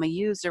become a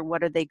user.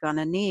 What are they going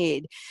to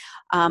need?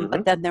 But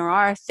Mm-hmm. then there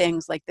are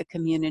things like the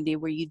community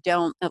where you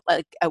don't,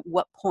 like, at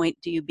what point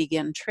do you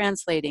begin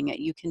translating it?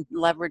 You can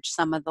leverage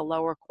some of the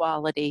lower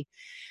quality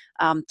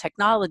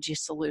technology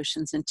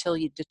solutions until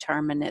you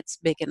determine it's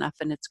big enough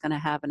and it's going to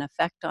have an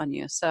effect on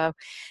you. So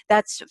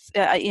that's,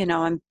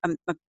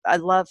 I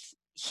love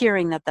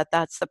hearing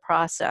that's the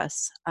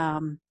process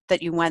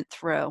that you went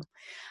through.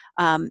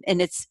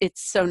 And it's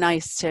so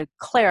nice to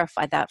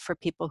clarify that for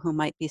people who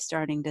might be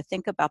starting to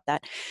think about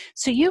that.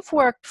 So you've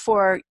worked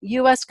for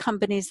U.S.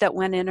 companies that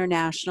went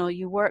international.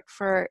 You worked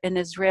for an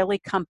Israeli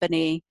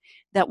company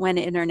that went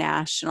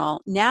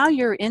international. Now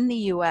you're in the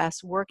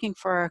U.S. working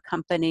for a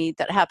company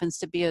that happens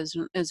to be an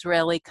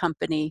Israeli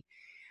company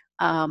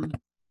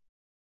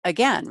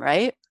again,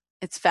 right?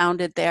 It's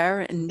founded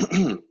there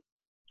and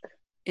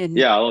in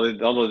Yeah,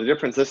 although the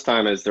difference this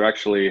time is they're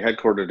actually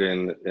headquartered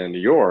in New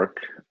York.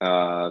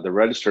 They're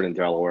registered in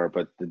Delaware,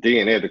 but the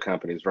DNA of the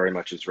company is very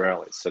much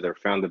Israeli. So they're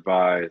founded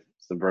by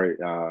some very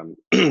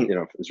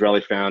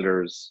Israeli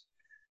founders.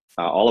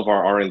 All of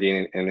our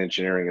R&D and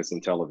engineering is in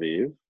Tel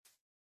Aviv.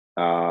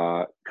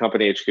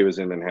 Company HQ is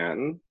in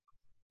Manhattan,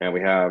 and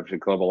we have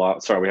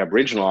we have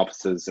regional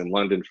offices in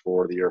London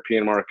for the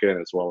European market,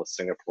 as well as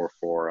Singapore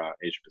for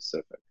Asia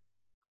Pacific.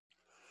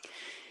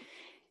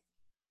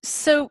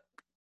 So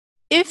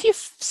if you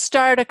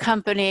start a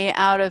company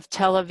out of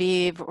Tel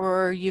Aviv,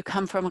 or you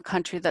come from a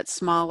country that's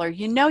smaller,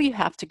 you know you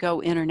have to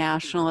go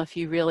international if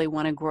you really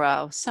want to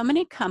grow. So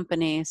many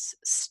companies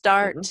Mm-hmm.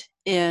 start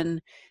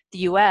in the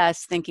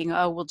US thinking,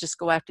 oh, we'll just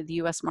go after the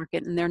US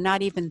market, and they're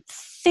not even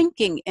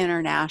thinking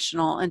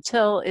international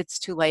until it's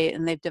too late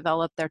and they've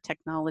developed their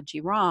technology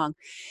wrong.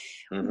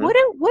 Mm-hmm.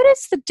 What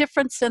is the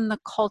difference in the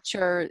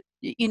culture?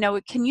 You know,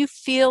 can you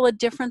feel a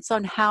difference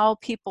on how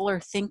people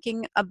are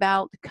thinking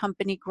about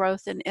company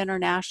growth and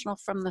international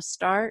from the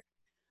start?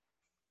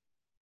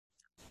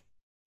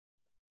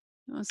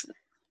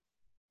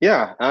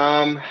 Yeah,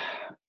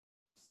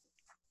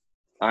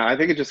 I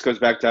think it just goes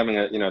back to having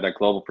that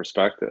global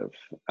perspective.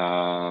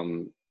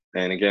 And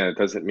again, it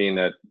doesn't mean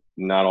that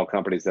not all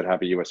companies that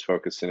have a U.S.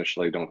 focus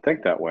initially don't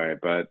think that way,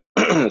 but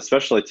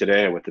especially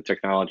today with the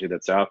technology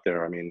that's out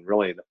there, I mean,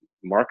 really, the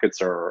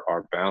markets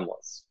are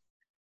boundless,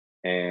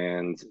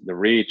 and the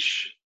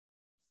reach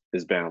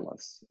is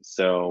boundless.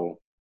 So,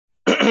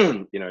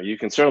 you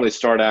can certainly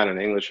start out in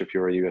English if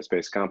you're a U.S.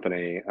 based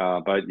company,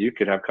 but you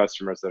could have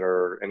customers that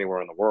are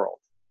anywhere in the world.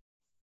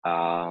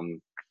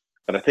 Um,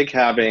 but I think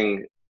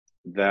having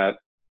that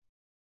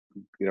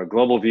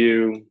global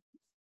view,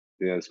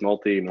 this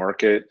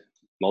multi-market,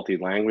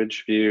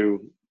 multi-language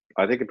view,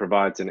 I think it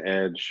provides an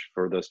edge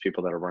for those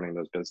people that are running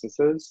those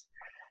businesses,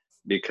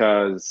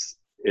 because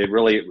it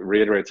really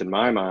reiterates in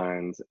my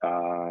mind,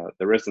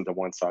 there isn't a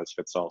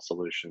one-size-fits-all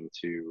solution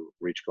to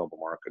reach global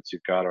markets.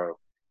 You've got to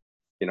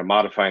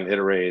modify and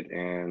iterate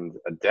and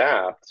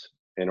adapt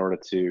in order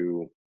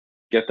to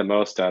get the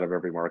most out of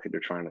every market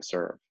you're trying to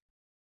serve.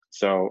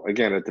 So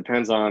again, it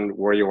depends on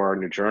where you are in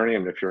your journey. I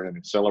mean, if you're in an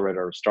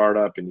accelerator or a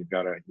startup and you've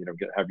got to,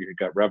 you've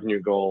got revenue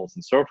goals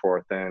and so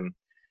forth, then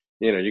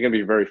you're going to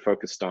be very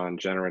focused on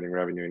generating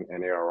revenue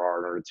and ARR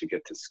in order to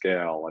get to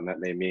scale. And that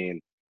may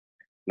mean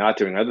not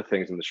doing other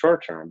things in the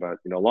short term, but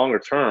longer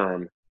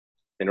term,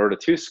 in order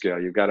to scale,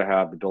 you've got to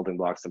have the building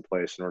blocks in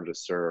place in order to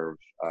serve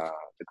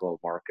the global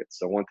market.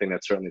 So one thing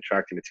that's certainly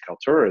attracting me to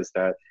Kaltura is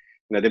that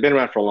they've been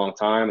around for a long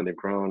time and they've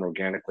grown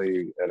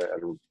organically at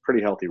a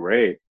pretty healthy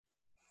rate.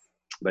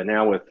 But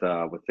now with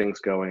things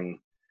going,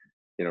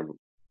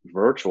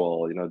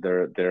 virtual,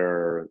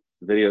 they're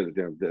video,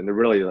 they're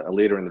really a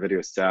leader in the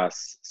video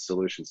SaaS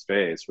solution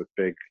space with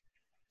big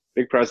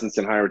presence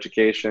in higher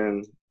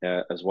education,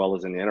 as well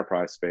as in the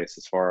enterprise space,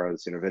 as far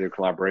as video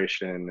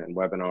collaboration and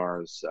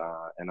webinars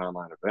and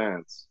online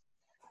events.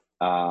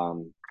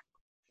 The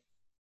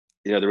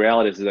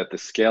reality is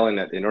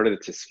that in order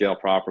to scale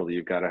properly,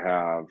 you've got to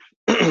have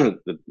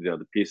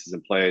the pieces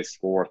in place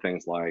for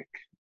things like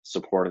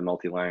support and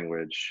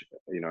multi-language,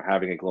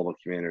 having a global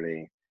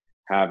community,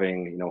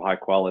 having high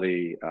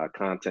quality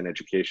content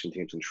education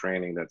teams and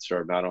training that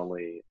serve not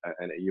only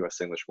a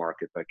US English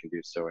market, but can do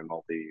so in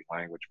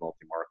multi-language,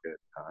 multi-market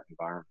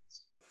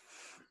environments.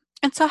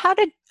 And so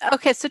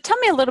so tell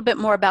me a little bit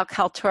more about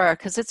Kaltura,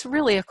 because it's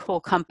really a cool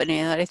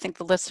company that I think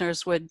the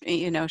listeners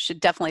should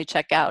definitely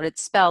check out.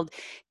 It's spelled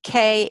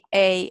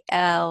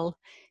Kaltura,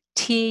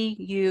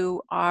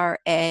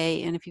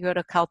 and if you go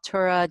to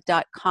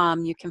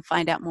kaltura.com, you can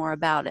find out more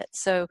about it.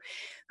 So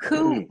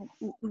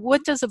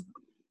what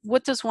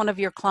does one of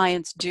your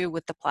clients do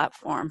with the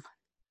platform?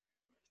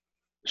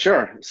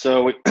 Sure.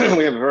 So we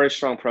have a very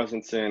strong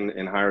presence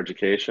in higher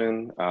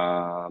education,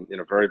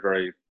 very,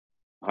 very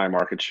high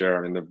market share.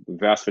 I mean, the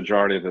vast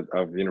majority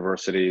of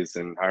universities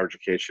and higher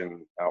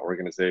education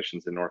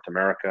organizations in North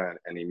America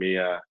and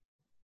EMEA,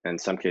 and in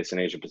some cases in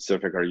Asia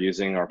Pacific, are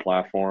using our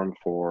platform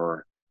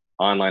for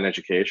online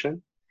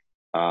education.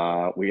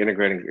 We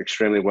integrate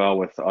extremely well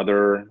with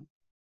other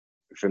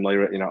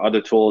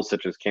tools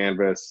such as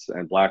Canvas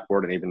and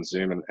Blackboard and even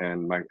Zoom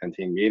and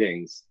team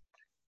meetings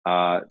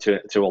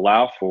to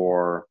allow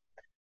for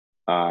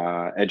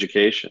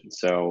education.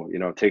 So,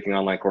 taking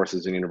online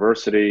courses in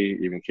university,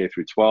 even K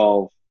through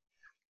 12,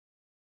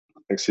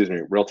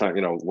 real time,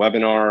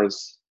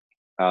 webinars,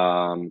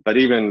 but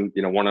even,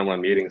 one-on-one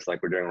meetings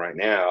like we're doing right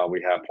now,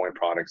 we have point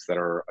products that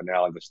are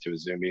analogous to a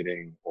Zoom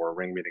meeting or a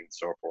Ring meeting and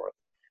so forth.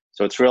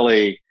 So it's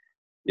really,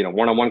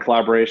 one-on-one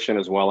collaboration,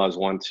 as well as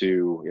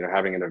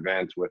having an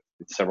event with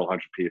several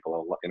hundred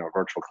people, a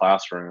virtual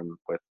classroom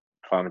with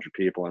 500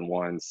 people in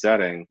one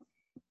setting,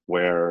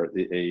 where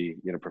a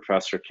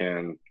professor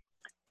can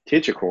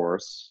teach a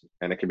course,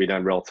 and it can be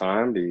done real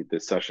time. The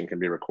session can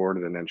be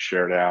recorded and then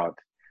shared out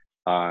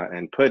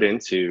and put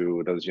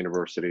into those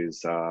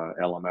universities'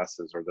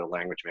 LMSs or the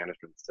language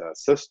management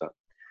system.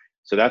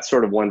 So that's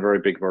sort of one very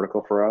big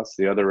vertical for us.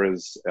 The other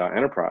is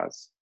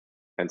enterprise.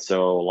 And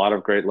so a lot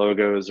of great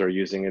logos are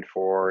using it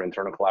for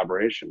internal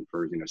collaboration,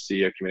 for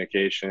CEO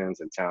communications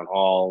and town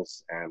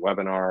halls and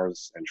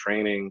webinars and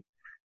training.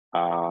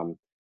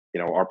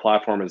 Our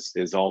platform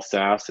is all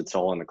SaaS. It's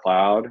all in the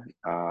cloud.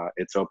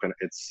 It's open.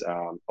 It's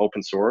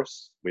open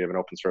source. We have an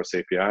open source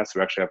API. So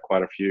we actually have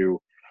quite a few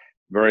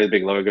very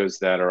big logos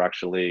that are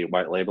actually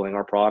white labeling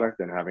our product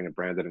and having it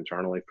branded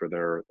internally for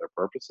their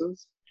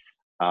purposes.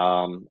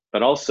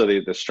 But also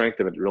the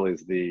strength of it really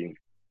is the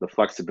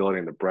flexibility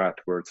and the breadth,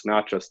 where it's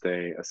not just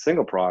a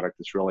single product.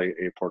 It's really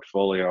a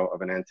portfolio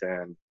of an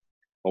end-to-end,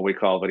 what we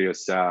call video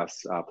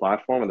SaaS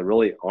platform. And there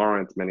really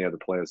aren't many other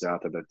players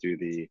out there that do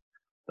the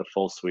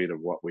full suite of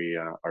what we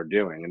are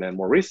doing. And then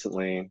more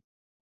recently,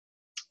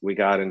 we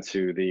got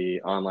into the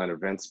online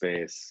event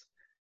space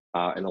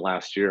in the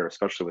last year,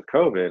 especially with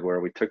COVID, where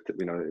we took,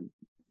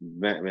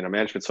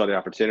 management saw the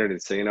opportunity to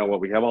say,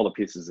 we have all the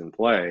pieces in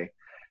play.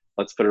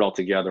 Let's put it all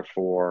together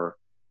for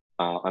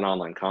an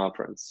online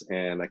conference.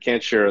 And I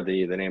can't share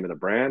the name of the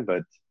brand,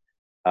 but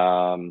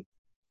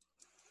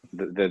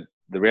the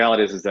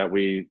reality is that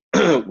we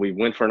we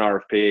went for an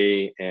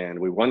RFP and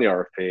we won the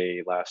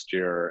RFP last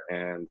year,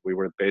 and we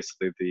were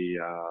basically the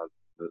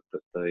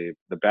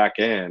back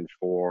end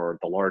for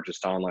the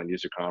largest online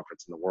user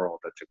conference in the world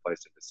that took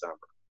place in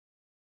December,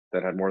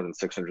 that had more than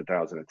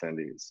 600,000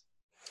 attendees.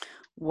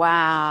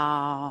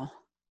 Wow.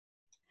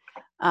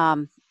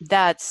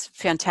 That's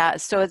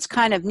fantastic. So it's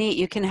kind of neat.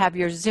 You can have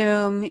your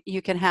Zoom,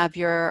 you can have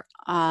your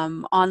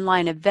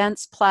online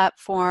events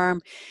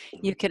platform,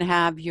 you can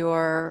have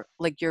your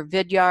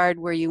Vidyard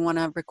where you want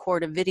to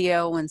record a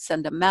video and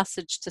send a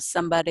message to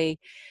somebody.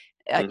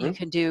 You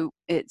can do,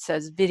 it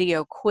says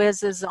video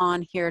quizzes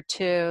on here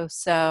too.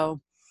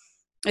 So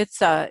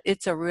it's a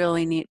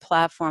really neat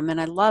platform, and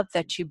I love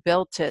that you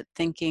built it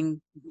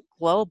thinking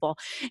global.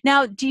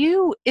 Now,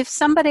 if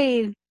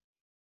somebody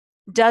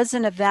does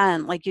an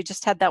event like you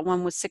just had that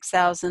one with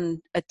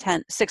 600,000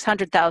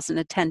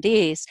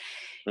 attendees,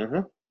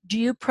 do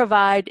you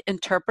provide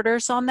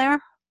interpreters on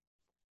there?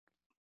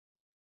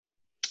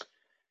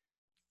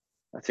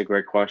 That's a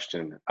great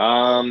question.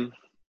 I'm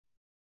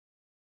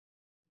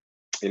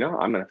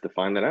gonna have to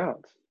find that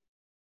out.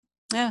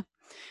 Yeah,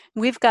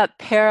 we've got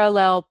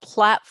parallel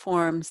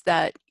platforms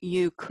that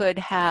you could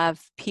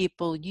have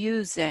people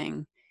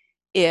using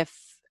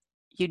if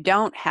you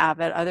don't have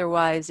it.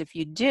 Otherwise, if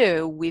you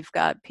do, we've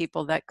got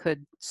people that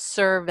could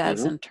serve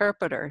as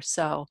interpreters.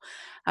 So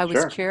I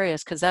was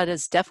curious, because that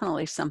is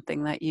definitely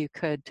something that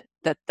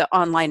that the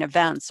online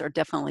events are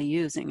definitely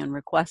using and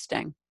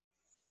requesting.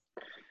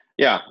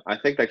 Yeah, I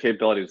think that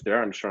capability is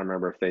there. I'm sure I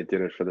remember if they did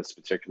it for this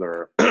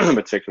particular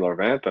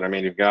event. But I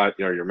mean, you've got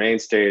your main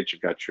stage,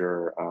 you've got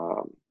your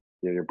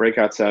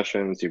breakout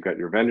sessions, you've got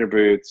your vendor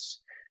booths.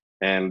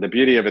 And the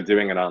beauty of it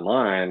doing it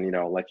online,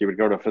 like you would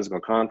go to a physical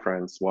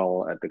conference,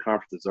 well, at the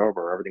conference is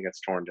over, everything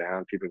gets torn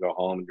down, people go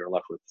home, and you're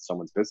left with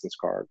someone's business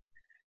card.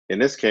 In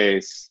this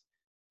case,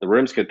 the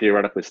rooms could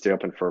theoretically stay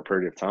open for a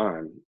period of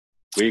time,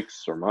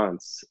 weeks or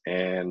months,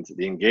 and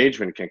the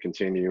engagement can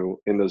continue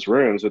in those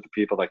rooms with the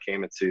people that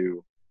came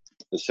into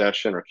the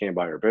session or came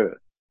by your booth.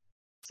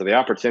 So the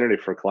opportunity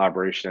for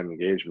collaboration and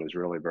engagement is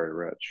really very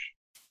rich.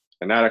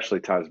 And that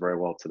actually ties very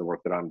well to the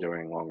work that I'm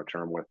doing longer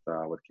term with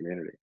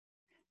community.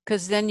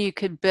 Because then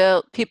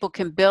people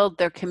can build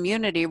their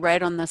community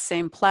right on the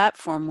same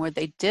platform where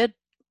they did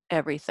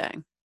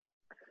everything.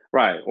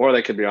 Right. Or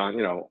they could be on,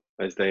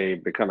 as they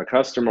become a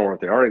customer, or if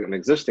they are an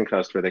existing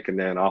customer, they can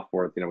then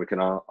offboard, we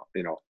can,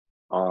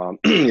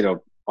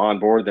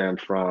 onboard them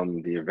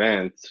from the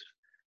event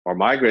or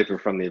migrate them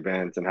from the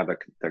event and have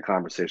the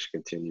conversation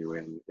continue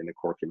in the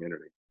core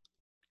community.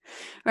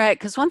 Right.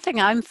 Because one thing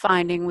I'm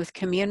finding with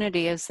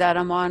community is that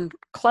I'm on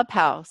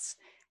Clubhouse.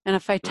 And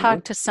if I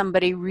talk to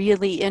somebody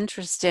really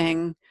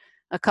interesting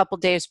a couple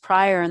days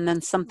prior and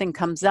then something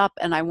comes up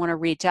and I want to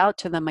reach out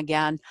to them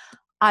again,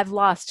 I've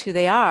lost who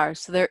they are.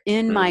 So they're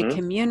in my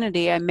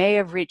community. I may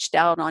have reached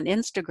out on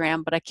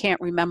Instagram, but I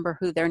can't remember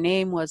who their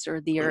name was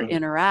or their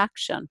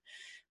interaction.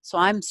 So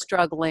I'm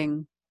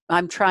struggling.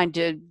 I'm trying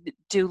to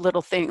do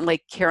little things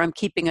like here, I'm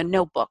keeping a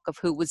notebook of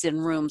who was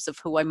in rooms of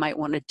who I might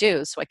want to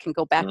do so I can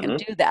go back and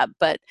do that,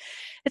 but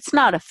it's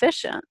not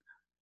efficient.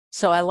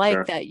 So I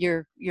like that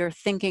you're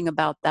thinking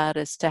about that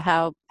as to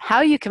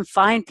how you can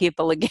find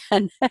people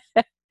again.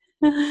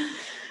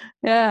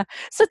 Yeah.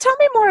 So tell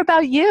me more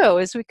about you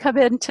as we come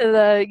into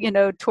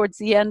the, towards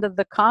the end of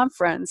the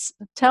conference.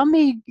 Tell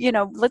me,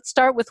 let's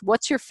start with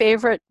what's your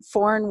favorite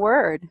foreign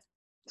word?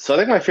 So I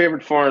think my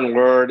favorite foreign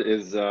word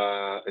is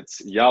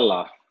it's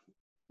yalla,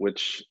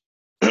 which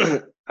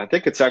I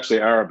think it's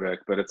actually Arabic,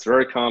 but it's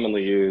very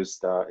commonly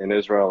used in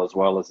Israel as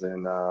well as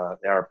in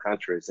Arab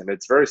countries. And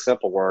it's a very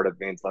simple word. It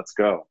means let's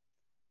go.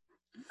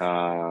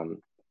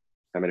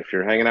 If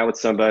you're hanging out with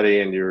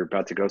somebody and you're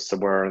about to go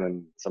somewhere, and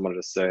then someone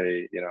just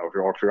say,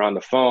 if you're on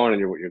the phone and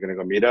you're going to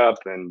go meet up,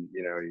 and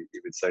you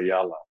would say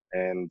yalla,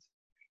 and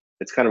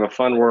it's kind of a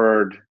fun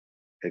word.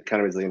 It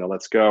kind of is,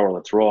 let's go or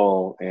let's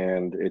roll,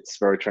 and it's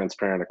very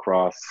transparent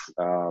across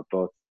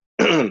both,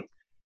 the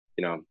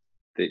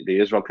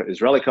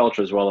Israeli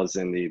culture as well as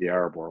in the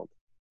Arab world.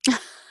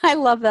 I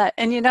love that.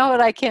 And you know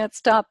what I can't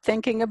stop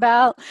thinking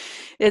about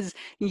is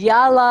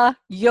Yalla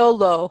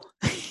YOLO.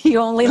 You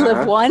only live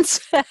Uh-huh.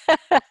 once.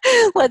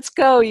 Let's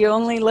go. You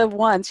only live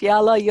once.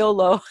 Yalla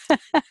YOLO.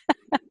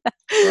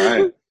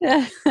 Right.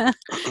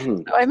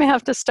 So I may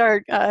have to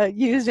start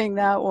using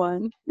that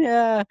one.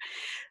 Yeah.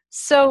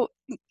 So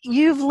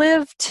you've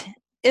lived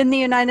in the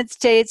United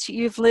States,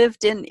 you've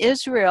lived in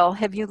Israel.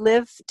 Have you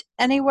lived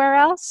anywhere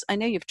else? I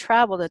know you've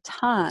traveled a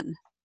ton.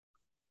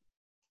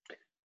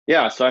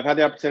 Yeah, so I've had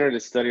the opportunity to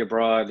study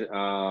abroad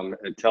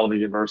at Tel Aviv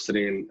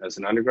University as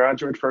an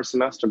undergraduate first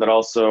semester, but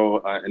also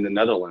in the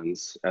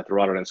Netherlands at the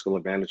Rotterdam School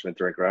of Management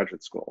during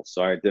graduate school.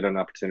 So I did an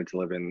opportunity to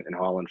live in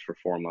Holland for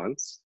 4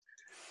 months.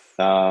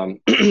 And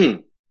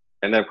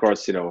then, of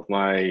course, with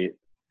my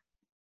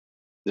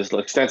just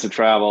extensive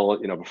travel,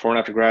 before and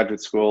after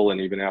graduate school and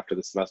even after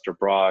the semester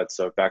abroad.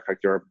 So I've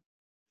backpacked Europe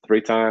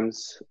 3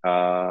 times.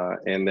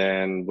 And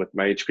then with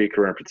my HP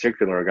career in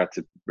particular, I got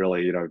to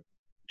really,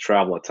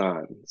 travel a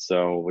ton.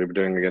 So we were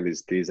doing again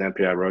these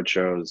MPI road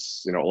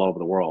shows, all over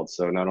the world.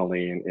 So not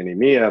only in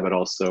EMEA, but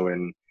also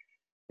in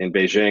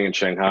Beijing and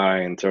Shanghai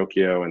and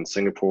Tokyo and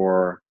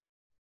Singapore,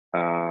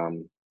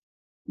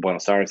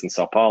 Buenos Aires and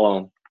Sao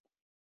Paulo.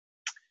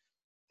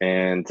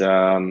 And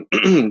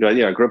but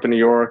yeah, I grew up in New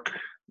York,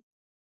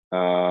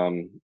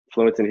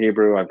 fluent in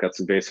Hebrew. I've got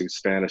some basic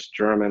Spanish,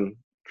 German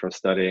from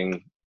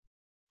studying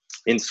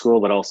in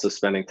school, but also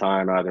spending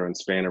time either in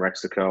Spain or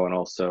Mexico and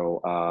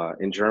also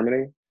in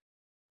Germany.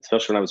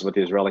 Especially when I was with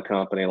the Israeli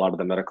company, a lot of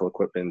the medical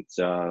equipment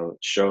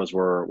shows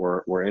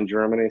were in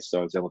Germany, so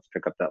I was able to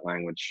pick up that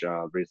language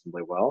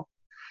reasonably well.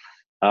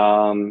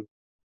 And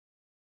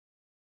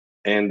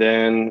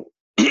then,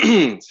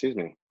 excuse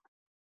me,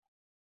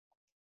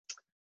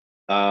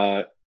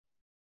 yeah,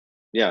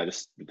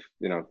 just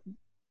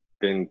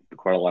been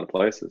quite a lot of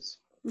places.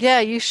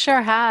 Yeah, you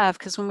sure have.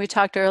 Because when we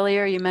talked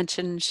earlier, you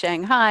mentioned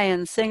Shanghai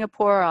and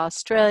Singapore,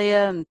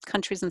 Australia, and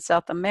countries in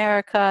South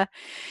America.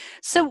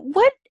 So,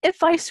 what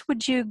advice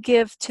would you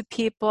give to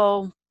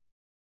people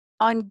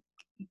on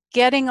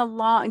getting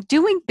along,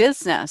 doing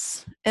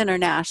business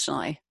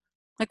internationally?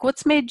 Like,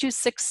 what's made you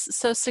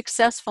so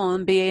successful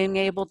in being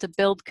able to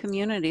build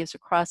communities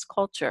across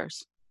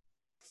cultures?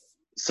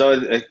 So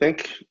I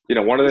think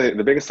one of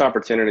the biggest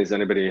opportunities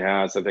anybody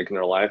has, I think, in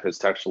their life is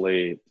to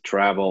actually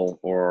travel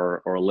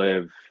or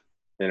live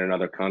in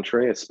another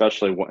country,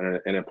 especially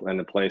in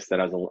a place that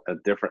has a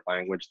different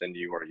language than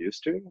you are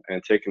used to,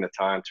 and taking the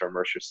time to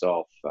immerse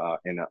yourself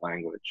in that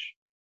language.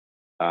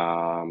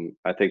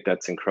 I think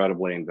that's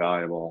incredibly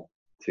invaluable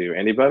to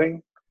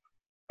anybody.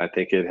 I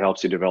think it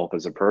helps you develop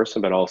as a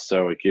person, but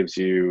also it gives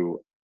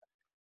you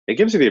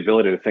the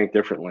ability to think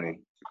differently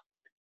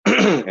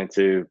and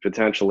to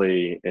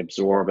potentially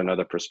absorb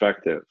another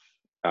perspective.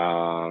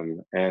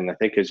 And I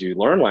think as you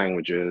learn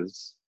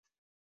languages,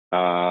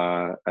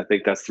 I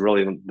think that's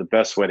really the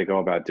best way to go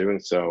about doing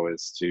so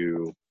is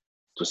to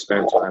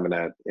spend time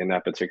in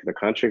that particular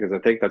country, because I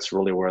think that's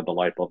really where the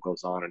light bulb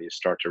goes on and you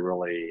start to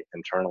really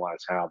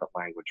internalize how the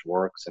language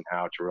works and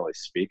how to really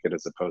speak it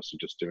as opposed to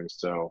just doing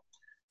so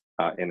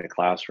in a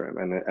classroom.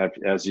 And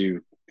as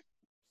you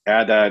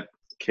add that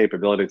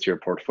capability to your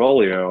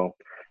portfolio,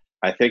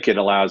 I think it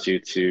allows you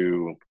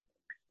to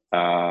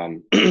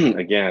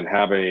again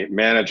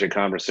manage a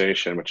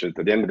conversation, which is,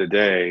 at the end of the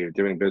day,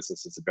 doing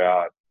business is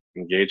about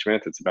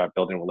engagement. It's about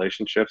building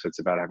relationships. It's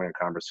about having a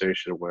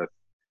conversation with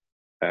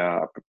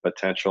a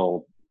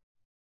potential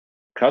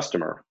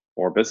customer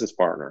or business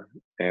partner,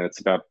 and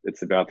it's about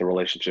the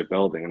relationship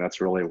building. And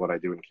that's really what I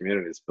do in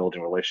communities,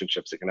 building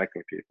relationships and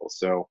connecting people.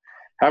 So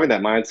having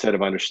that mindset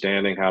of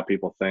understanding how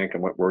people think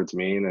and what words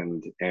mean,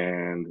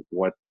 and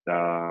what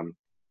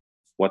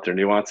their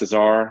nuances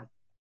are,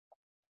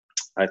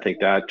 I think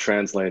that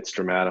translates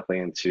dramatically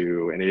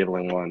into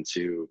enabling one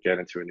to get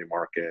into a new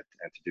market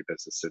and to do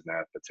business in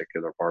that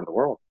particular part of the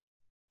world.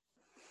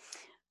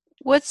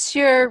 What's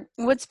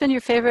been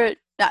your favorite?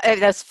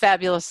 That's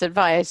fabulous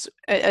advice.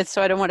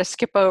 So I don't want to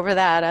skip over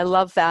that. I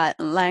love that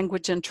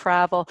language and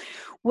travel.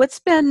 What's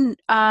been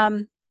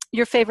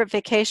your favorite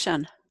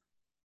vacation?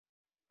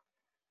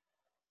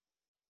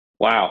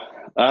 Wow.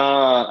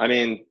 I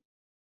mean,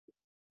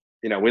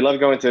 we love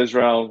going to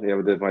Israel.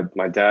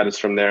 My dad is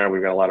from there.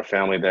 We've got a lot of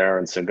family there,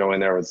 and so going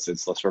there it's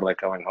sort of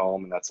like going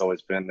home, and that's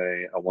always been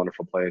a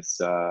wonderful place,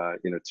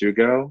 to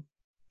go.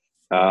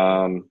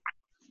 Um,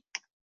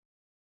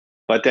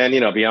 but then,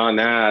 beyond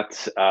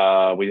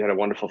that, we had a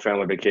wonderful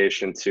family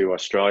vacation to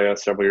Australia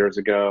several years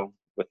ago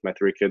with my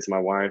 3 kids and my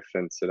wife,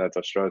 and so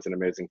Australia's an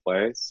amazing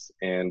place.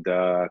 And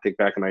I think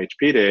back in my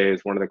HP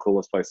days, one of the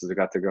coolest places I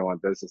got to go on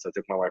business, I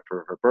took my wife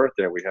for her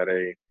birthday. We had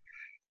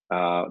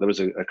there was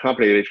a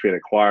company that HP had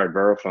acquired,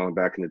 Verifone,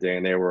 back in the day,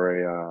 and they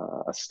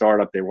were a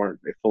startup. They weren't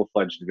a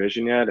full-fledged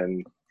division yet,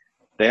 and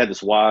they had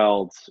this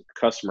wild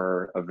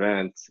customer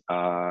event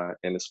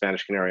in the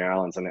Spanish Canary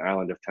Islands on the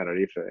island of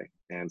Tenerife,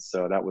 and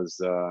so that was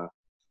a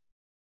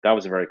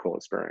very cool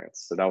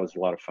experience. So that was a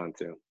lot of fun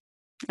too.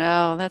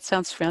 Oh, that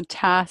sounds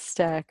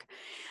fantastic.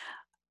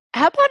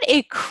 How about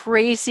a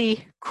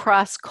crazy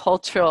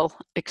cross-cultural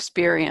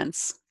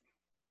experience?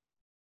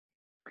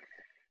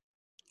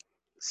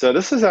 So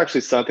this is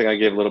actually something I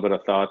gave a little bit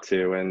of thought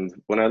to. And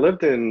when I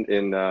lived in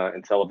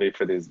Tel Aviv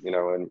for these, when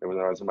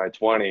I was in my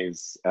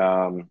 20s,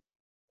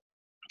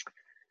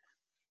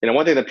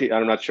 one thing that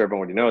I'm not sure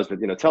everyone knows, but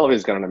Tel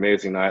Aviv's got an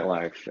amazing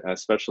nightlife,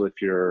 especially if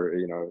you're,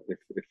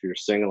 if you're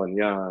single and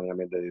young. I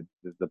mean,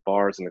 the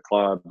bars and the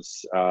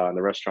clubs and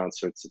the restaurants.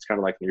 So it's kind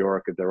of like New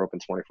York. They're open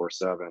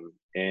 24/7.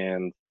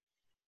 And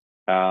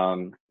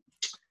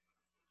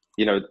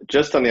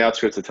just on the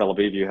outskirts of Tel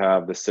Aviv, you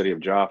have the city of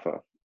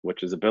Jaffa,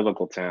 which is a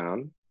biblical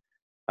town,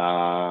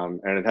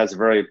 and it has a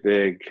very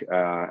big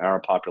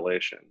Arab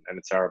population, and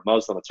it's Arab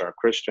Muslim, it's Arab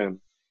Christian.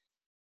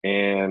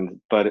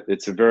 But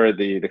it's a very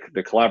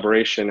the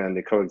collaboration and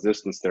the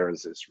coexistence there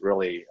is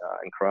really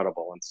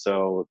incredible. And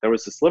so there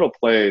was this little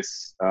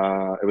place.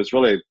 It was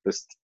really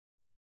this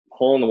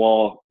hole in the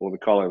wall. What we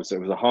call it was a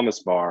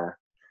hummus bar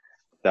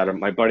that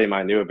my buddy and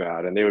I knew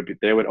about, and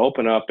they would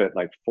open up at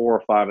like 4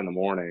 or 5 in the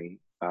morning.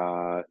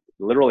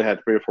 Literally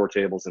had 3 or 4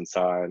 tables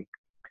inside,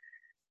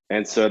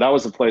 and so that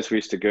was a place we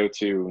used to go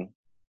to.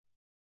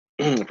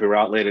 If we were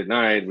out late at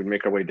night, we'd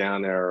make our way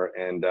down there,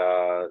 and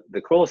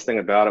the coolest thing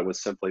about it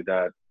was simply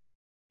that,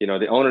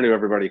 the owner knew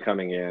everybody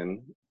coming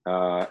in.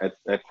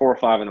 At 4 or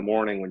 5 in the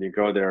morning, when you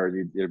go there,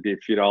 it'd be a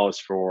few dollars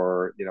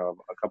for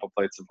a couple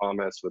plates of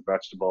hummus with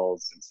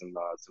vegetables and some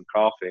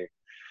coffee.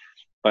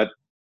 But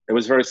it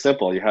was very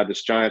simple. You had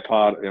this giant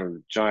pot, I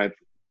don't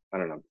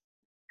know,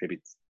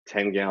 maybe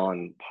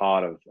 10-gallon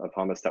pot of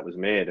hummus that was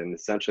made, and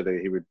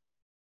essentially he would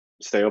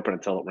stay open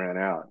until it ran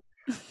out.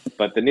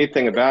 But the neat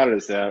thing about it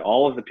is that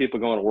all of the people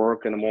going to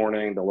work in the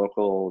morning, the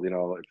local, if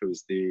it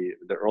was the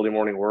early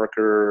morning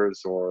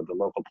workers or the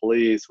local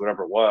police,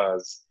 whatever it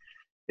was,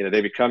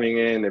 they'd be coming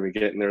in, they'd be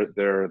getting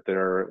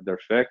their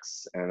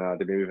fix, and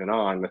they'd be moving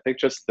on. I think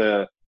just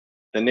the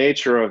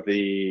nature of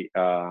the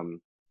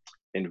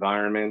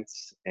environment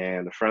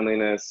and the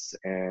friendliness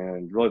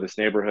and really this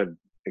neighborhood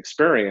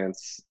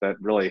experience that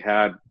really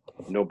had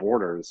no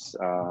borders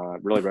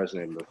really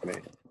resonated with me.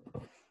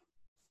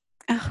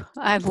 Oh,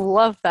 I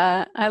love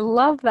that. I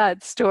love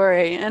that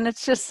story. And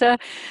it's just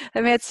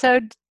it's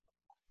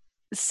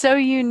so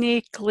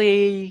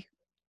uniquely,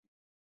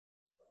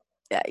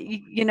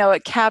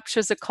 it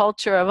captures a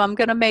culture of, I'm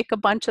going to make a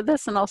bunch of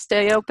this and I'll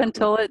stay open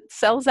till it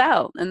sells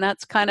out. And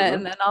that's kind of,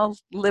 and then I'll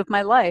live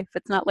my life.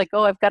 It's not like,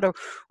 I've got to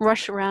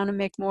rush around and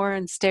make more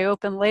and stay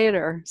open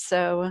later.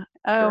 So,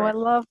 sure. I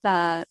love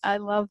that. I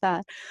love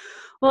that.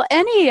 Well,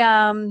 any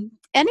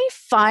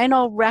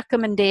final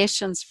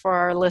recommendations for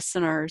our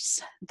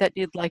listeners that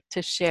you'd like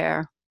to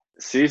share?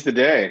 Seize the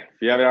day.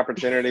 If you have the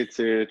opportunity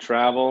to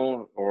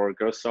travel or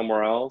go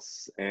somewhere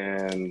else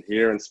and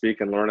hear and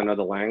speak and learn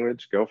another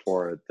language, go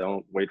for it.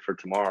 Don't wait for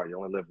tomorrow. You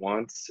only live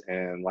once,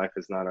 and life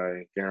is not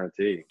a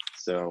guarantee.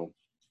 So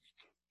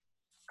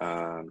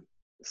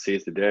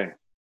seize the day.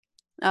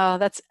 Oh,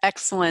 that's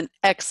excellent,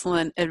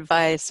 excellent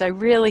advice. I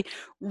really,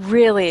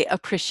 really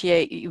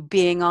appreciate you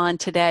being on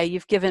today.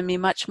 You've given me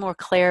much more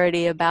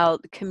clarity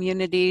about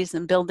communities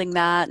and building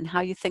that and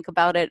how you think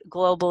about it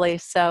globally.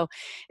 So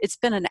it's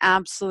been an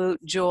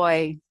absolute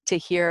joy to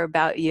hear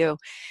about you.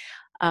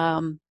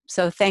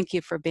 So thank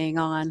you for being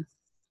on.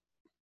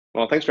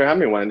 Well, thanks for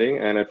having me, Wendy.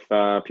 And if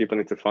people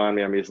need to find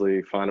me, I'm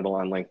easily findable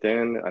on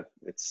LinkedIn.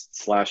 It's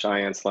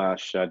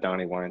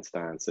 /IN/Donnie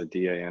Weinstein. So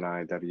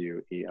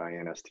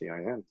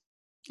DANIWEINSTIN.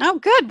 Oh,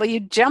 good. Well, you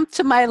jumped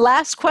to my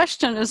last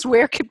question: is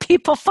where could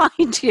people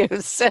find you?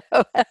 So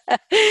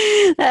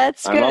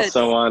that's good.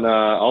 I'm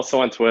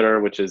also on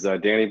Twitter, which is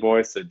Danny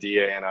Boy. So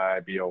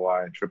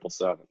DANIBOY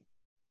 777.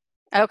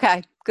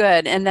 Okay,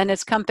 good. And then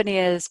his company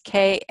is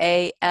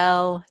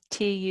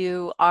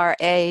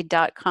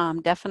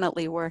KALTURA.com.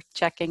 Definitely worth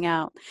checking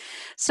out.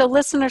 So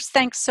listeners,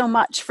 thanks so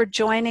much for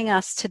joining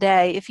us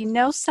today. If you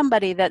know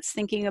somebody that's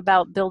thinking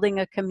about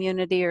building a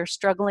community or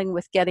struggling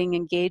with getting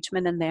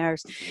engagement in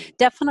theirs,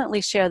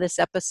 definitely share this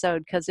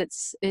episode, because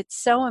it's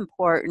so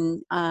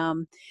important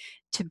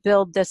to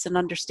build this and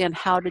understand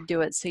how to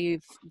do it, so you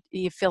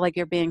feel like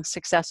you're being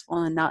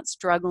successful and not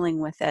struggling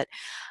with it.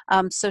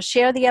 So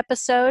share the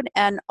episode,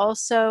 and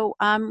also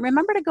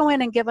remember to go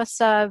in and give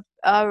us a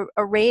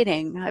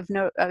rating. I've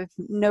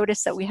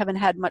noticed that we haven't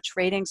had much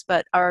ratings,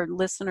 but our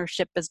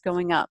listenership is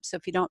going up. So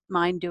if you don't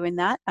mind doing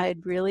that,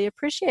 I'd really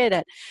appreciate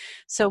it.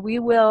 So we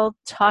will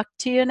talk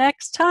to you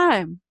next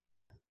time.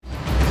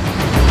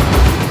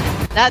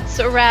 That's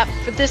a wrap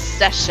for this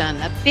session.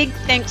 A big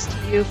thanks to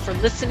you for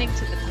listening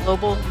to the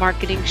Global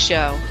Marketing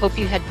Show. Hope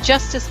you had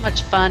just as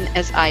much fun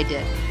as I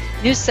did.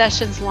 New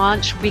sessions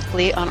launch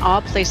weekly on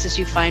all places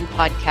you find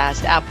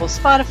podcasts: Apple,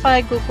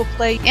 Spotify, Google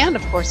Play, and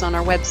of course on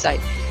our website.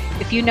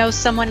 If you know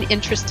someone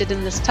interested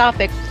in this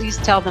topic, please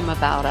tell them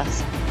about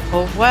us.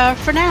 Au revoir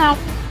for now.